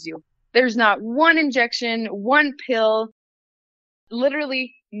never leaves you. There's not one injection, one pill,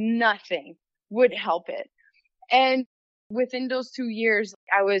 literally nothing would help it. And within those 2 years,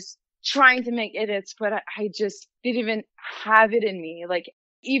 I was trying to make edits, but I just didn't even have it in me. Like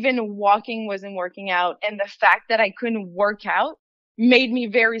even walking wasn't working out. And the fact that I couldn't work out made me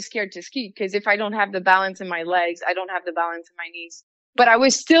very scared to ski because if I don't have the balance in my legs, I don't have the balance in my knees. But I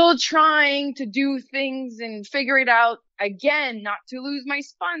was still trying to do things and figure it out again, not to lose my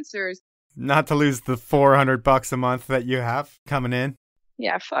sponsors. Not to lose the $400 a month that you have coming in.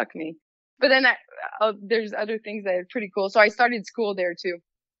 Yeah, fuck me. But then there's other things that are pretty cool. So I started school there too.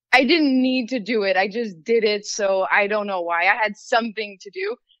 I didn't need to do it. I just did it. So I don't know why. I had something to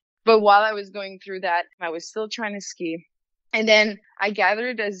do. But while I was going through that, I was still trying to ski. And then I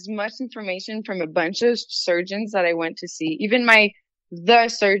gathered as much information from a bunch of surgeons that I went to see. Even the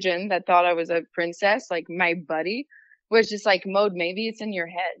surgeon that thought I was a princess, like my buddy, was just like, Maude, maybe it's in your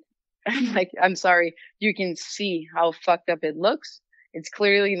head. I'm like, I'm sorry. You can see how fucked up it looks. It's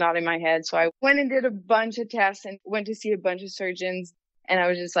clearly not in my head. So I went and did a bunch of tests and went to see a bunch of surgeons. And I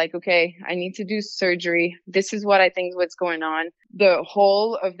was just like, okay, I need to do surgery. This is what I think is what's going on. The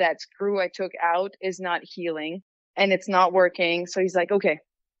hole of that screw I took out is not healing and it's not working. So he's like, okay,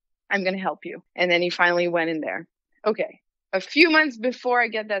 I'm going to help you. And then he finally went in there. Okay. A few months before I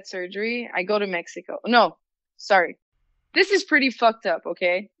get that surgery, I go to Mexico. No, sorry. This is pretty fucked up.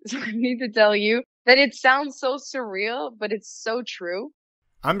 Okay. So I need to tell you that it sounds so surreal, but it's so true.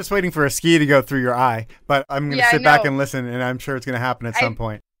 I'm just waiting for a ski to go through your eye, but I'm going to sit back and listen, and I'm sure it's going to happen at some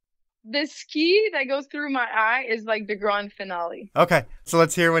point. The ski that goes through my eye is like the grand finale. Okay, so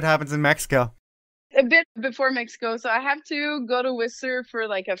let's hear what happens in Mexico. A bit before Mexico, so I have to go to Whistler for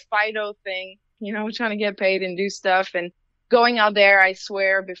like a FIDO thing, you know, trying to get paid and do stuff. And going out there, I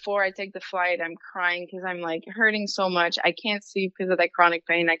swear, before I take the flight, I'm crying because I'm like hurting so much. I can't sleep because of that chronic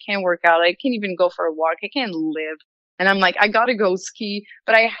pain. I can't work out. I can't even go for a walk. I can't live. And I'm like, I gotta go ski,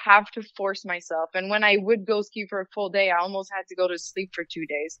 but I have to force myself. And when I would go ski for a full day, I almost had to go to sleep for 2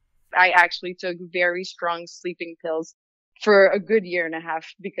 days. I actually took very strong sleeping pills for a good year and a half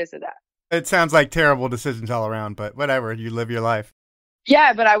because of that. It sounds like terrible decisions all around, but whatever, you live your life.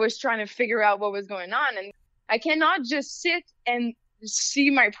 Yeah, but I was trying to figure out what was going on. And I cannot just sit and see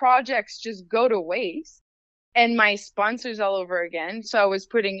my projects just go to waste and my sponsors all over again. So I was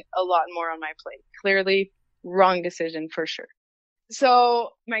putting a lot more on my plate. Clearly, wrong decision for sure. So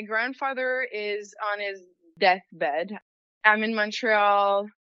my grandfather is on his deathbed. I'm in Montreal.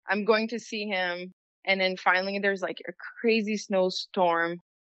 I'm going to see him. And then finally there's like a crazy snowstorm.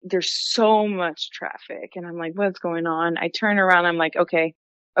 There's so much traffic. And I'm like, what's going on? I turn around. I'm like, okay,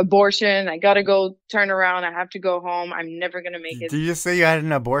 abortion. I got to go turn around. I have to go home. I'm never going to make it. Did you just say you had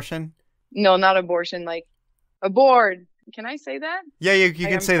an abortion? No, not abortion, like abort. Can I say that? Yeah, you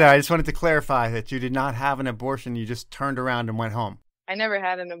can say that. I just wanted to clarify that you did not have an abortion. You just turned around and went home. I never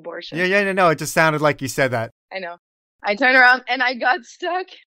had an abortion. Yeah, no, it just sounded like you said that. I know. I turned around and I got stuck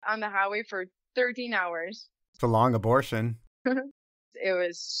on the highway for 13 hours. It's a long abortion. It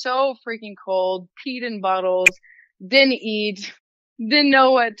was so freaking cold, peed in bottles, didn't eat, didn't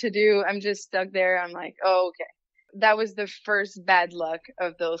know what to do. I'm just stuck there. I'm like, oh, okay. That was the first bad luck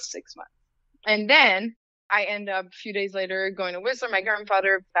of those 6 months. And then I end up a few days later going to Whistler. My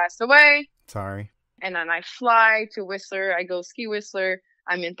grandfather passed away. Sorry. And then I fly to Whistler. I go ski Whistler.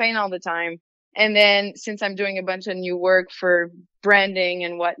 I'm in pain all the time. And then since I'm doing a bunch of new work for branding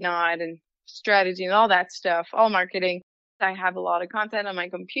and whatnot and strategy and all that stuff, all marketing, I have a lot of content on my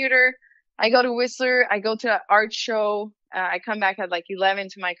computer. I go to Whistler. I go to an art show. I come back at like 11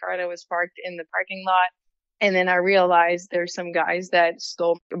 to my car that was parked in the parking lot. And then I realized there's some guys that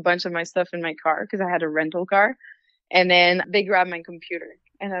stole a bunch of my stuff in my car because I had a rental car. And then they grabbed my computer.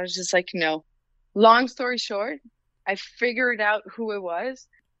 And I was just like, no. Long story short, I figured out who it was.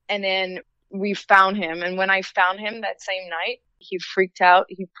 And then we found him. And when I found him that same night, he freaked out.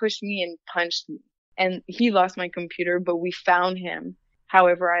 He pushed me and punched me. And he lost my computer, but we found him.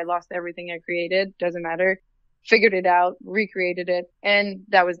 However, I lost everything I created. Doesn't matter. Figured it out, recreated it. And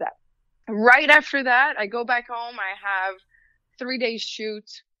that was that. Right after that, I go back home. I have 3-day shoot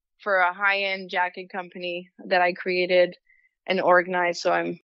for a high-end jacket company that I created and organized. So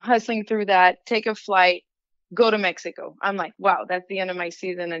I'm hustling through that, take a flight, go to Mexico. I'm like, wow, that's the end of my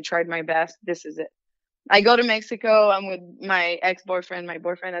season. I tried my best. This is it. I go to Mexico. I'm with my ex-boyfriend, my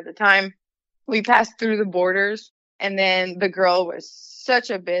boyfriend at the time. We passed through the borders. And then the girl was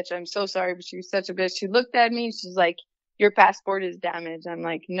such a bitch. I'm so sorry, but she was such a bitch. She looked at me. She's like, your passport is damaged. I'm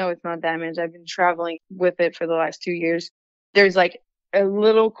like, no, it's not damaged. I've been traveling with it for the last 2 years. There's like a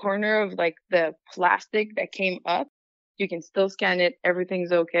little corner of like the plastic that came up. You can still scan it.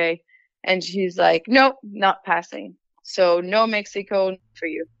 Everything's okay. And she's like, nope, not passing. So no Mexico for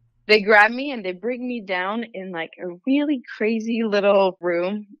you. They grab me and they bring me down in like a really crazy little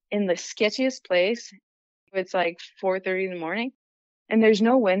room in the sketchiest place. It's like 4:30 in the morning. And there's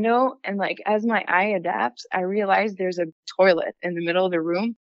no window. And like, as my eye adapts, I realize there's a toilet in the middle of the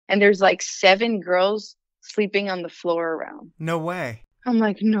room. And there's like 7 girls sleeping on the floor around. No way. I'm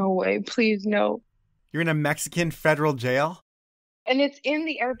like, no way, please, no. You're in a Mexican federal jail? And it's in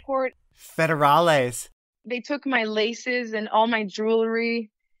the airport. Federales. They took my laces and all my jewelry.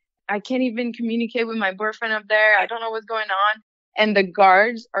 I can't even communicate with my boyfriend up there. I don't know what's going on. And the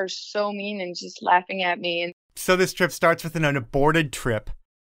guards are so mean and just laughing at me. And so this trip starts with an aborted trip.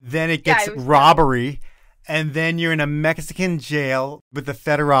 Then it gets robbery. And then you're in a Mexican jail with the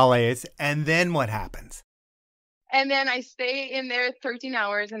federales. And then what happens? And then I stay in there 13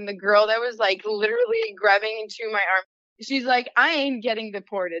 hours. And the girl that was like literally grabbing into my arm, she's like, I ain't getting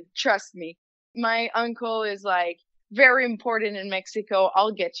deported. Trust me. My uncle is like very important in Mexico.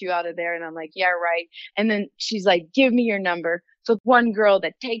 I'll get you out of there. And I'm like, yeah, right. And then she's like, give me your number. So one girl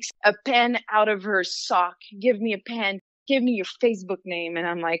that takes a pen out of her sock, give me a pen, give me your Facebook name. And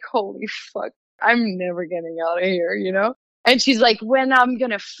I'm like, holy fuck, I'm never getting out of here, you know? And she's like, when I'm going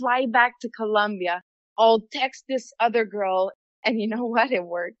to fly back to Colombia, I'll text this other girl. And you know what? It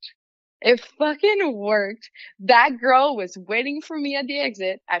worked. It fucking worked. That girl was waiting for me at the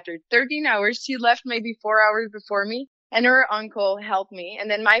exit. After 13 hours, she left maybe 4 hours before me. And her uncle helped me.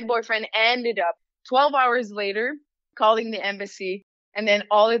 And then my boyfriend ended up 12 hours later calling the embassy. And then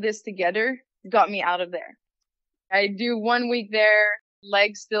all of this together got me out of there. I do 1 week there,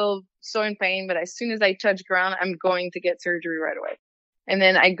 legs still so in pain. But as soon as I touch ground, I'm going to get surgery right away. And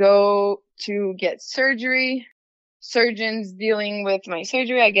then I go to get surgery. Surgeon's dealing with my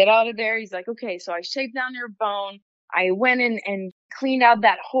surgery. I get out of there. He's like, okay, so I shaved down your bone. I went in and cleaned out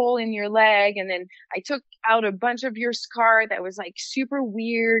that hole in your leg. And then I took out a bunch of your scar that was like super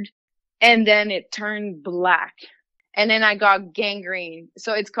weird. And then it turned black. And then I got gangrene.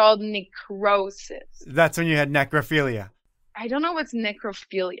 So it's called necrosis. That's when you had necrophilia. I don't know what's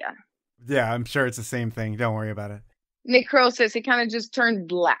necrophilia. Yeah, I'm sure it's the same thing. Don't worry about it. Necrosis, it kind of just turned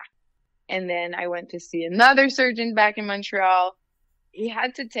black. And then I went to see another surgeon back in Montreal. He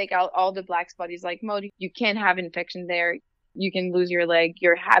had to take out all the black spots. He's like, Maude, you can't have infection there. You can lose your leg.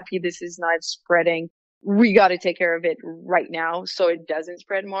 You're happy this is not spreading. We got to take care of it right now so it doesn't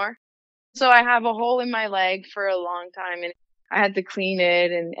spread more. So I have a hole in my leg for a long time and I had to clean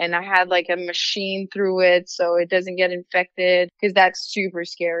it and I had like a machine through it so it doesn't get infected because that's super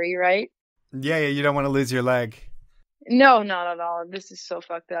scary, right? Yeah, you don't want to lose your leg. No, not at all. This is so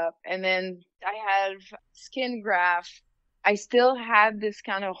fucked up. And then I have skin graft. I still have this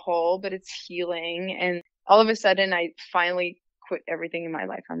kind of hole, but it's healing. And all of a sudden, I finally quit everything in my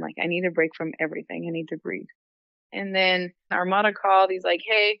life. I'm like, I need a break from everything. I need to breathe. And then Armada called. He's like,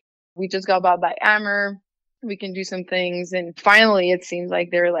 hey, we just got bought by Amber. We can do some things. And finally, it seems like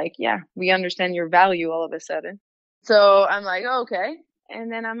they're like, yeah, we understand your value all of a sudden. So I'm like, oh, okay. And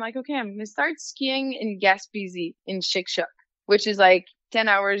then I'm like, okay, I'm going to start skiing in Gaspésie in Chic-Choc, which is like 10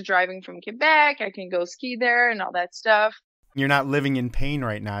 hours driving from Quebec. I can go ski there and all that stuff. You're not living in pain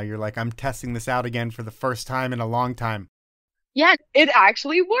right now. You're like, I'm testing this out again for the first time in a long time. Yeah, it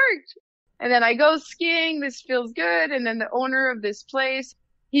actually worked. And then I go skiing. This feels good. And then the owner of this place,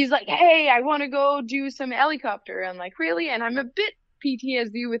 he's like, hey, I want to go do some helicopter. I'm like, really? And I'm a bit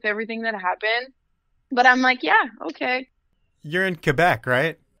PTSD with everything that happened. But I'm like, yeah, okay. You're in Quebec,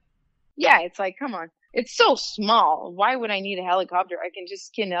 right? Yeah, it's like, come on. It's so small. Why would I need a helicopter? I can just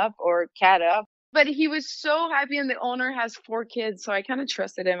skin up or cat up. But he was so happy, and the owner has 4 kids, so I kind of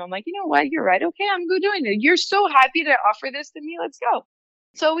trusted him. I'm like, you know what? You're right. Okay, I'm good doing it. You're so happy to offer this to me. Let's go.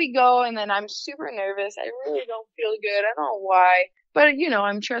 So we go, and then I'm super nervous. I really don't feel good. I don't know why. But,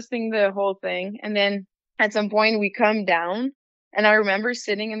 I'm trusting the whole thing. And then at some point, we come down, and I remember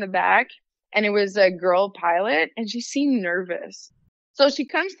sitting in the back, and it was a girl pilot, and she seemed nervous. So she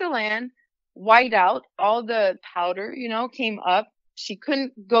comes to land, white out, all the powder, came up. She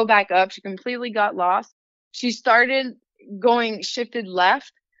couldn't go back up. She completely got lost. She started shifted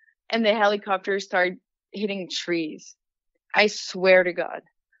left, and the helicopter started hitting trees. I swear to God.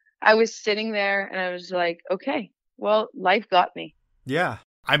 I was sitting there, and I was like, okay, well, life got me. Yeah.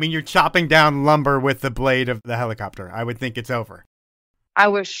 I mean, you're chopping down lumber with the blade of the helicopter. I would think it's over. I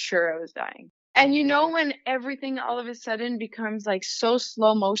was sure I was dying. And when everything all of a sudden becomes like so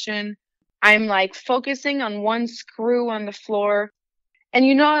slow motion, I'm like focusing on one screw on the floor. And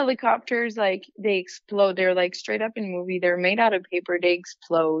helicopters, like, they explode. They're like straight up in movie. They're made out of paper. They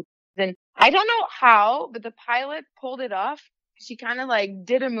explode. Then I don't know how, but the pilot pulled it off. She kind of like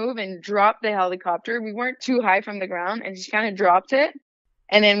did a move and dropped the helicopter. We weren't too high from the ground, and she kind of dropped it.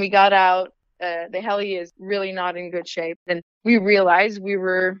 And then we got out. The heli is really not in good shape. Then we realized we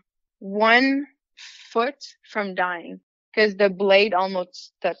were 1 foot from dying because the blade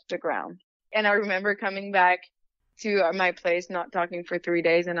almost touched the ground. And I remember coming back to my place, not talking for 3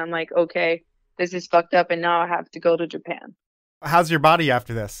 days. And I'm like, okay, this is fucked up. And now I have to go to Japan. How's your body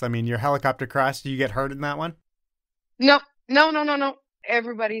after this? I mean, your helicopter crash, do you get hurt in that one? No.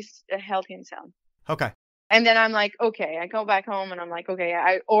 Everybody's healthy and sound. Okay. And then I'm like, okay, I go back home and I'm like, okay,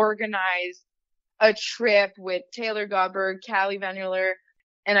 I organize a trip with Taylor Godberg, Callie Van Mueller.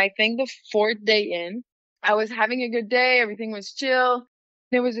 And I think the 4th day in, I was having a good day. Everything was chill.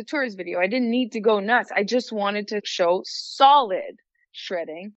 There was a tourist video. I didn't need to go nuts. I just wanted to show solid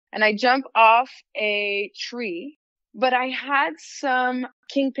shredding. And I jump off a tree, but I had some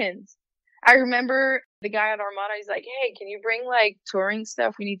kingpins. I remember the guy at Armada, he's like, hey, can you bring like touring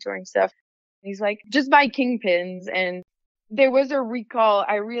stuff? We need touring stuff. He's like, just buy kingpins. And there was a recall.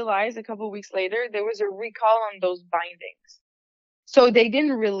 I realized a couple of weeks later, there was a recall on those bindings. So they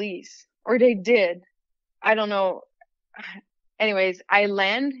didn't release, or they did. I don't know. Anyways, I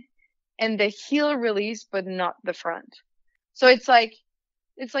land and the heel release, but not the front. So it's like,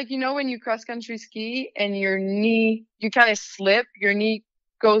 when you cross country ski and your knee, you kind of slip, your knee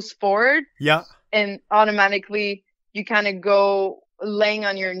goes forward. Yeah. And automatically you kind of go laying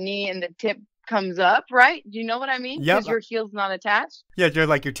on your knee and the tip comes up, right? Do you know what I mean? Yeah. Because your heel's not attached. Yeah, you're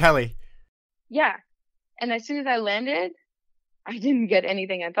like your telly. Yeah. And as soon as I landed, I didn't get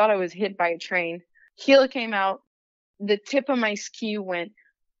anything. I thought I was hit by a train. Heel came out. The tip of my ski went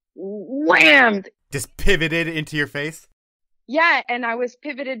whammed. Just pivoted into your face? Yeah, and I was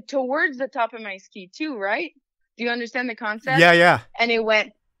pivoted towards the top of my ski too, right? Do you understand the concept? Yeah. And it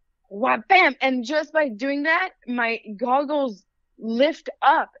went whap bam. And just by doing that, my goggles lift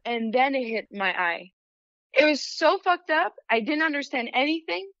up and then it hit my eye. It was so fucked up. I didn't understand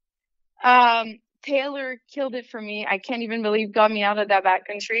anything. Taylor killed it for me. I can't even believe got me out of that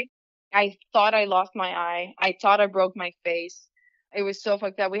backcountry. I thought I lost my eye. I thought I broke my face. It was so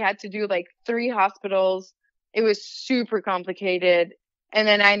fucked up. We had to do like 3 hospitals. It was super complicated. And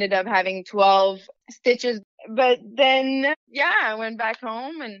then I ended up having 12 stitches. But then, yeah, I went back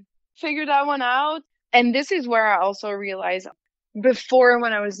home and figured that one out. And this is where I also realized before,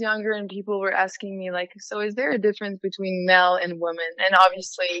 when I was younger and people were asking me like, so is there a difference between male and women? And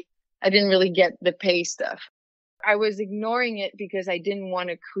obviously I didn't really get the pay stuff. I was ignoring it because I didn't want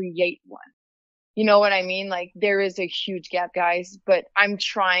to create one. You know what I mean? Like, there is a huge gap, guys, but I'm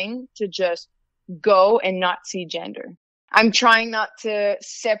trying to just go and not see gender. I'm trying not to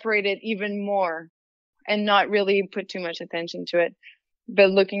separate it even more and not really put too much attention to it. But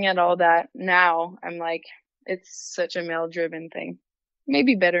looking at all that now, I'm like, it's such a male-driven thing.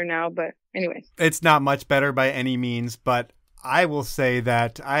 Maybe better now, but anyway. It's not much better by any means, but I will say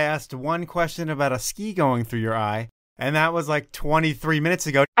that I asked one question about a ski going through your eye, and that was like 23 minutes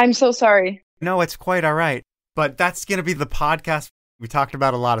ago. I'm so sorry. No, it's quite all right. But that's going to be the podcast. We talked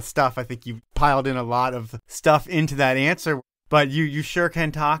about a lot of stuff. I think you piled in a lot of stuff into that answer, but you sure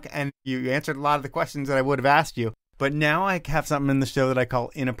can talk, and you answered a lot of the questions that I would have asked you. But now I have something in the show that I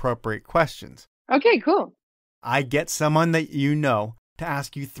call inappropriate questions. Okay, cool. I get someone that you know to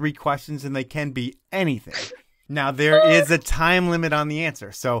ask you 3 questions, and they can be anything. Now, there is a time limit on the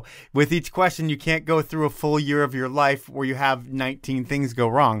answer. So with each question, you can't go through a full year of your life where you have 19 things go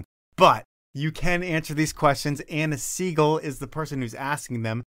wrong. But you can answer these questions. Anna Siegel is the person who's asking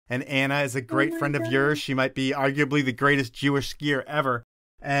them. And Anna is a great friend of yours. She might be arguably the greatest Jewish skier ever.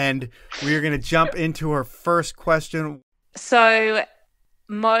 And we're going to jump into her first question. So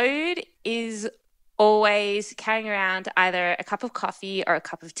Maude is always carrying around either a cup of coffee or a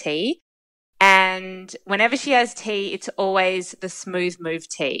cup of tea. And whenever she has tea, it's always the Smooth Move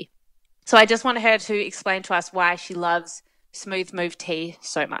tea. So I just want her to explain to us why she loves Smooth Move tea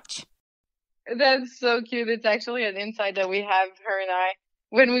so much. That's so cute. It's actually an insight that we have, her and I,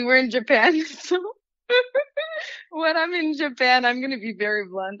 when we were in Japan. So when I'm in Japan, I'm going to be very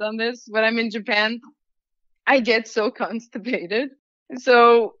blunt on this. When I'm in Japan, I get so constipated.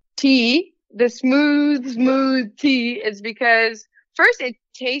 So tea, the smooth tea is because first it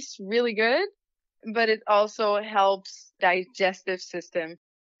tastes really good, but it also helps digestive system.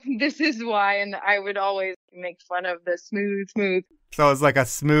 This is why, and I would always make fun of the smooth. So it's like a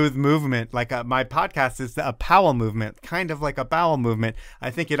smooth movement. Like my podcast is a Powell movement, kind of like a bowel movement. I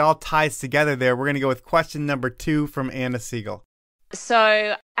think it all ties together there. We're going to go with question number 2 from Anna Siegel.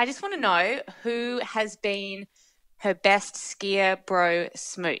 So I just want to know who has been her best skier bro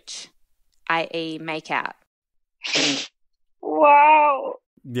smooch, i.e. make out. Wow.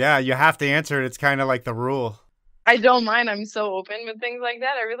 Yeah, you have to answer it. It's kind of like the rule. I don't mind. I'm so open with things like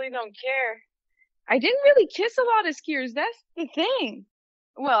that. I really don't care. I didn't really kiss a lot of skiers. That's the thing.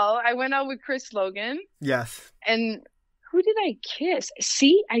 Well, I went out with Chris Logan. Yes. And who did I kiss?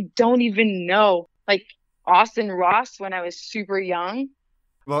 See, I don't even know. Like Austin Ross when I was super young.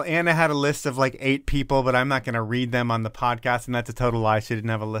 Well, Anna had a list of like 8 people, but I'm not going to read them on the podcast. And that's a total lie. She didn't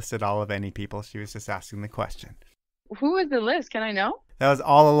have a list at all of any people. She was just asking the question. Who was the list? Can I know? That was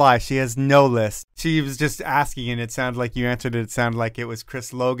all a lie. She has no list. She was just asking, and it sounded like you answered it. It sounded like it was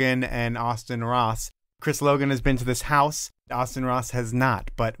Chris Logan and Austin Ross. Chris Logan has been to this house. Austin Ross has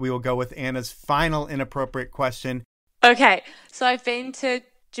not. But we will go with Anna's final inappropriate question. Okay, so I've been to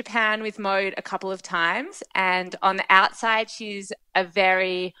Japan with Maude a couple of times, and on the outside, she's a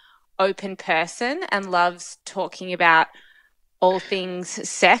very open person and loves talking about all things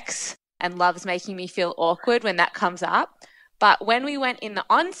sex and loves making me feel awkward when that comes up. But when we went in the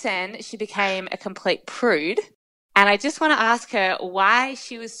onsen, she became a complete prude. And I just want to ask her why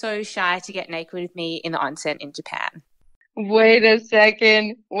she was so shy to get naked with me in the onsen in Japan. Wait a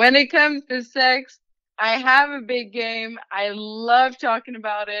second. When it comes to sex, I have a big game. I love talking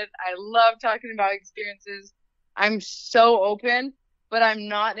about it. I love talking about experiences. I'm so open, but I'm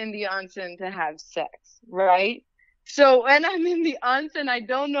not in the onsen to have sex, right? So when I'm in the onsen, I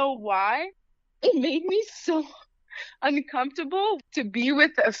don't know why. It made me so uncomfortable to be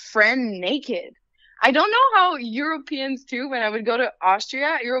with a friend naked. I don't know how Europeans too, when I would go to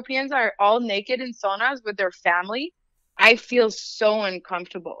Austria, Europeans are all naked in saunas with their family. I feel so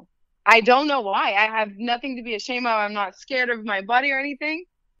uncomfortable. I don't know why. I have nothing to be ashamed of. I'm not scared of my body or anything.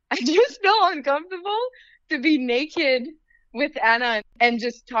 I just feel uncomfortable to be naked with Anna and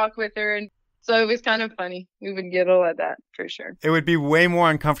just talk with her. And so it was kind of funny. We would giggle at that for sure. It would be way more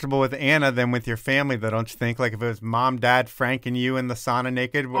uncomfortable with Anna than with your family, though, don't you think? Like if it was mom, dad, Frank, and you in the sauna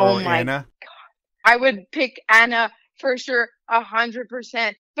naked, or Anna? God. I would pick Anna for sure,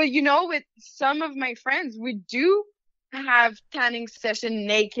 100%. But you know, with some of my friends, we do have tanning session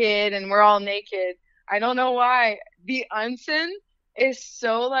naked and we're all naked. I don't know why. The onsen is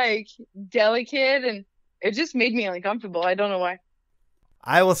so like delicate and it just made me uncomfortable. I don't know why.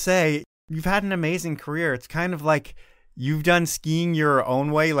 I will say, you've had an amazing career. It's kind of like you've done skiing your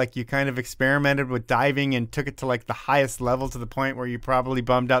own way. Like you kind of experimented with diving and took it to like the highest level to the point where you probably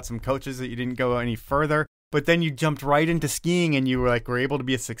bummed out some coaches that you didn't go any further. But then you jumped right into skiing and you were able to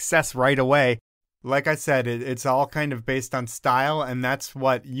be a success right away. Like I said, it's all kind of based on style, and that's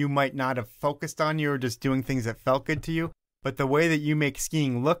what you might not have focused on. You were just doing things that felt good to you. But the way that you make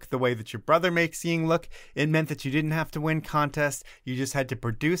skiing look, the way that your brother makes skiing look, it meant that you didn't have to win contests. You just had to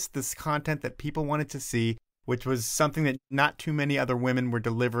produce this content that people wanted to see, which was something that not too many other women were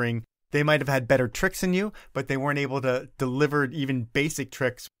delivering. They might have had better tricks than you, but they weren't able to deliver even basic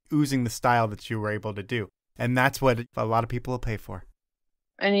tricks oozing the style that you were able to do. And that's what a lot of people will pay for.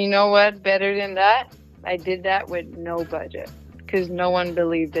 And you know what? Better than that, I did that with no budget because no one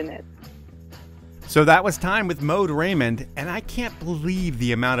believed in it. So that was time with Maude Raymond, and I can't believe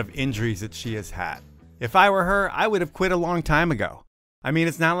the amount of injuries that she has had. If I were her, I would have quit a long time ago. I mean,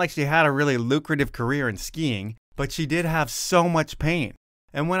 it's not like she had a really lucrative career in skiing, but she did have so much pain.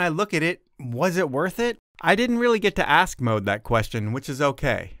 And when I look at it, was it worth it? I didn't really get to ask Maude that question, which is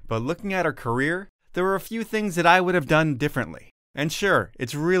okay. But looking at her career, there were a few things that I would have done differently. And sure,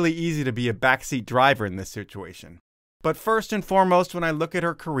 it's really easy to be a backseat driver in this situation. But first and foremost, when I look at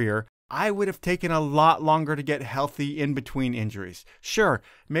her career, I would have taken a lot longer to get healthy in between injuries. Sure,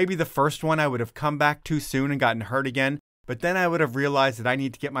 maybe the first one I would have come back too soon and gotten hurt again, but then I would have realized that I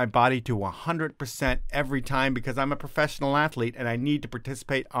need to get my body to 100% every time because I'm a professional athlete and I need to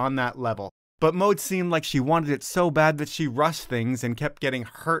participate on that level. But Maude seemed like she wanted it so bad that she rushed things and kept getting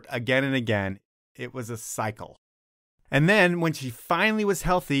hurt again and again. It was a cycle. And then when she finally was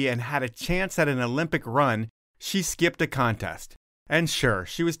healthy and had a chance at an Olympic run, she skipped a contest. And sure,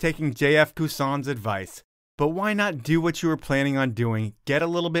 she was taking J.F. Cousson's advice, but why not do what you were planning on doing, get a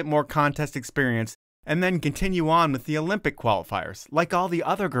little bit more contest experience, and then continue on with the Olympic qualifiers, like all the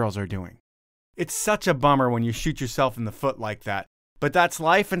other girls are doing? It's such a bummer when you shoot yourself in the foot like that, but that's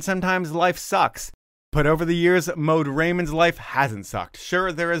life, and sometimes life sucks. But over the years, Maude Raymond's life hasn't sucked.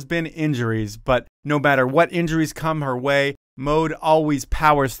 Sure, there has been injuries, but no matter what injuries come her way, Maude always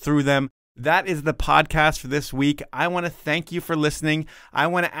powers through them. That is the podcast for this week. I want to thank you for listening. I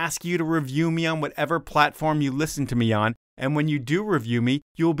want to ask you to review me on whatever platform you listen to me on. And when you do review me,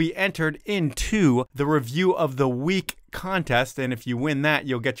 you will be entered into the Review of the Week contest. And if you win that,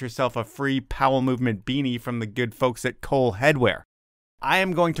 you'll get yourself a free Powell Movement beanie from the good folks at Cole Headwear. I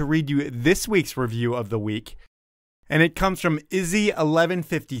am going to read you this week's Review of the Week. And it comes from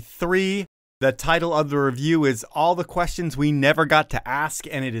Izzy1153. The title of the review is All the Questions We Never Got to Ask,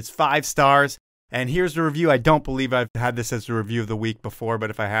 and it is 5 stars. And here's the review. I don't believe I've had this as the review of the week before,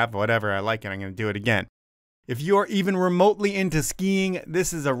 but if I have, whatever, I like it. I'm going to do it again. If you're even remotely into skiing,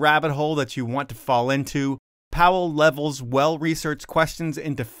 this is a rabbit hole that you want to fall into. Powell levels well-researched questions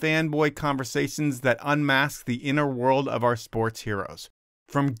into fanboy conversations that unmask the inner world of our sports heroes.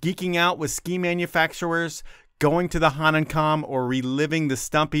 From geeking out with ski manufacturers, going to the Hahnenkamm, or reliving the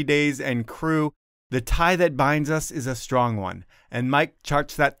Stumpy days and crew, the tie that binds us is a strong one, and Mike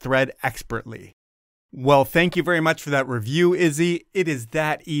charts that thread expertly. Well, thank you very much for that review, Izzy. It is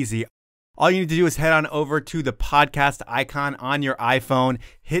that easy. All you need to do is head on over to the podcast icon on your iPhone,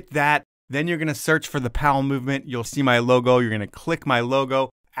 hit that, then you're going to search for the Powell Movement. You'll see my logo. You're going to click my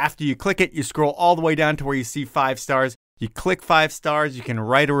logo. After you click it, you scroll all the way down to where you see 5 stars. You click 5 stars, you can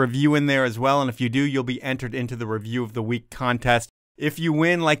write a review in there as well, and if you do, you'll be entered into the Review of the Week contest. If you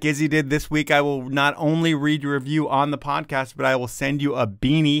win like Izzy did this week, I will not only read your review on the podcast, but I will send you a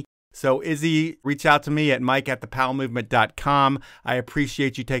beanie. So Izzy, reach out to me at mike@thepowellmovement.com. I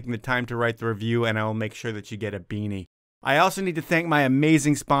appreciate you taking the time to write the review, and I will make sure that you get a beanie. I also need to thank my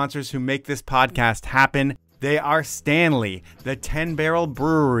amazing sponsors who make this podcast happen. They are Stanley, the 10 Barrel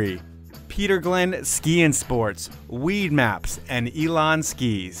Brewery, Peter Glenn Ski and Sports, Weed Maps, and Elon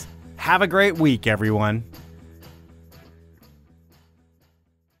Skis. Have a great week, everyone.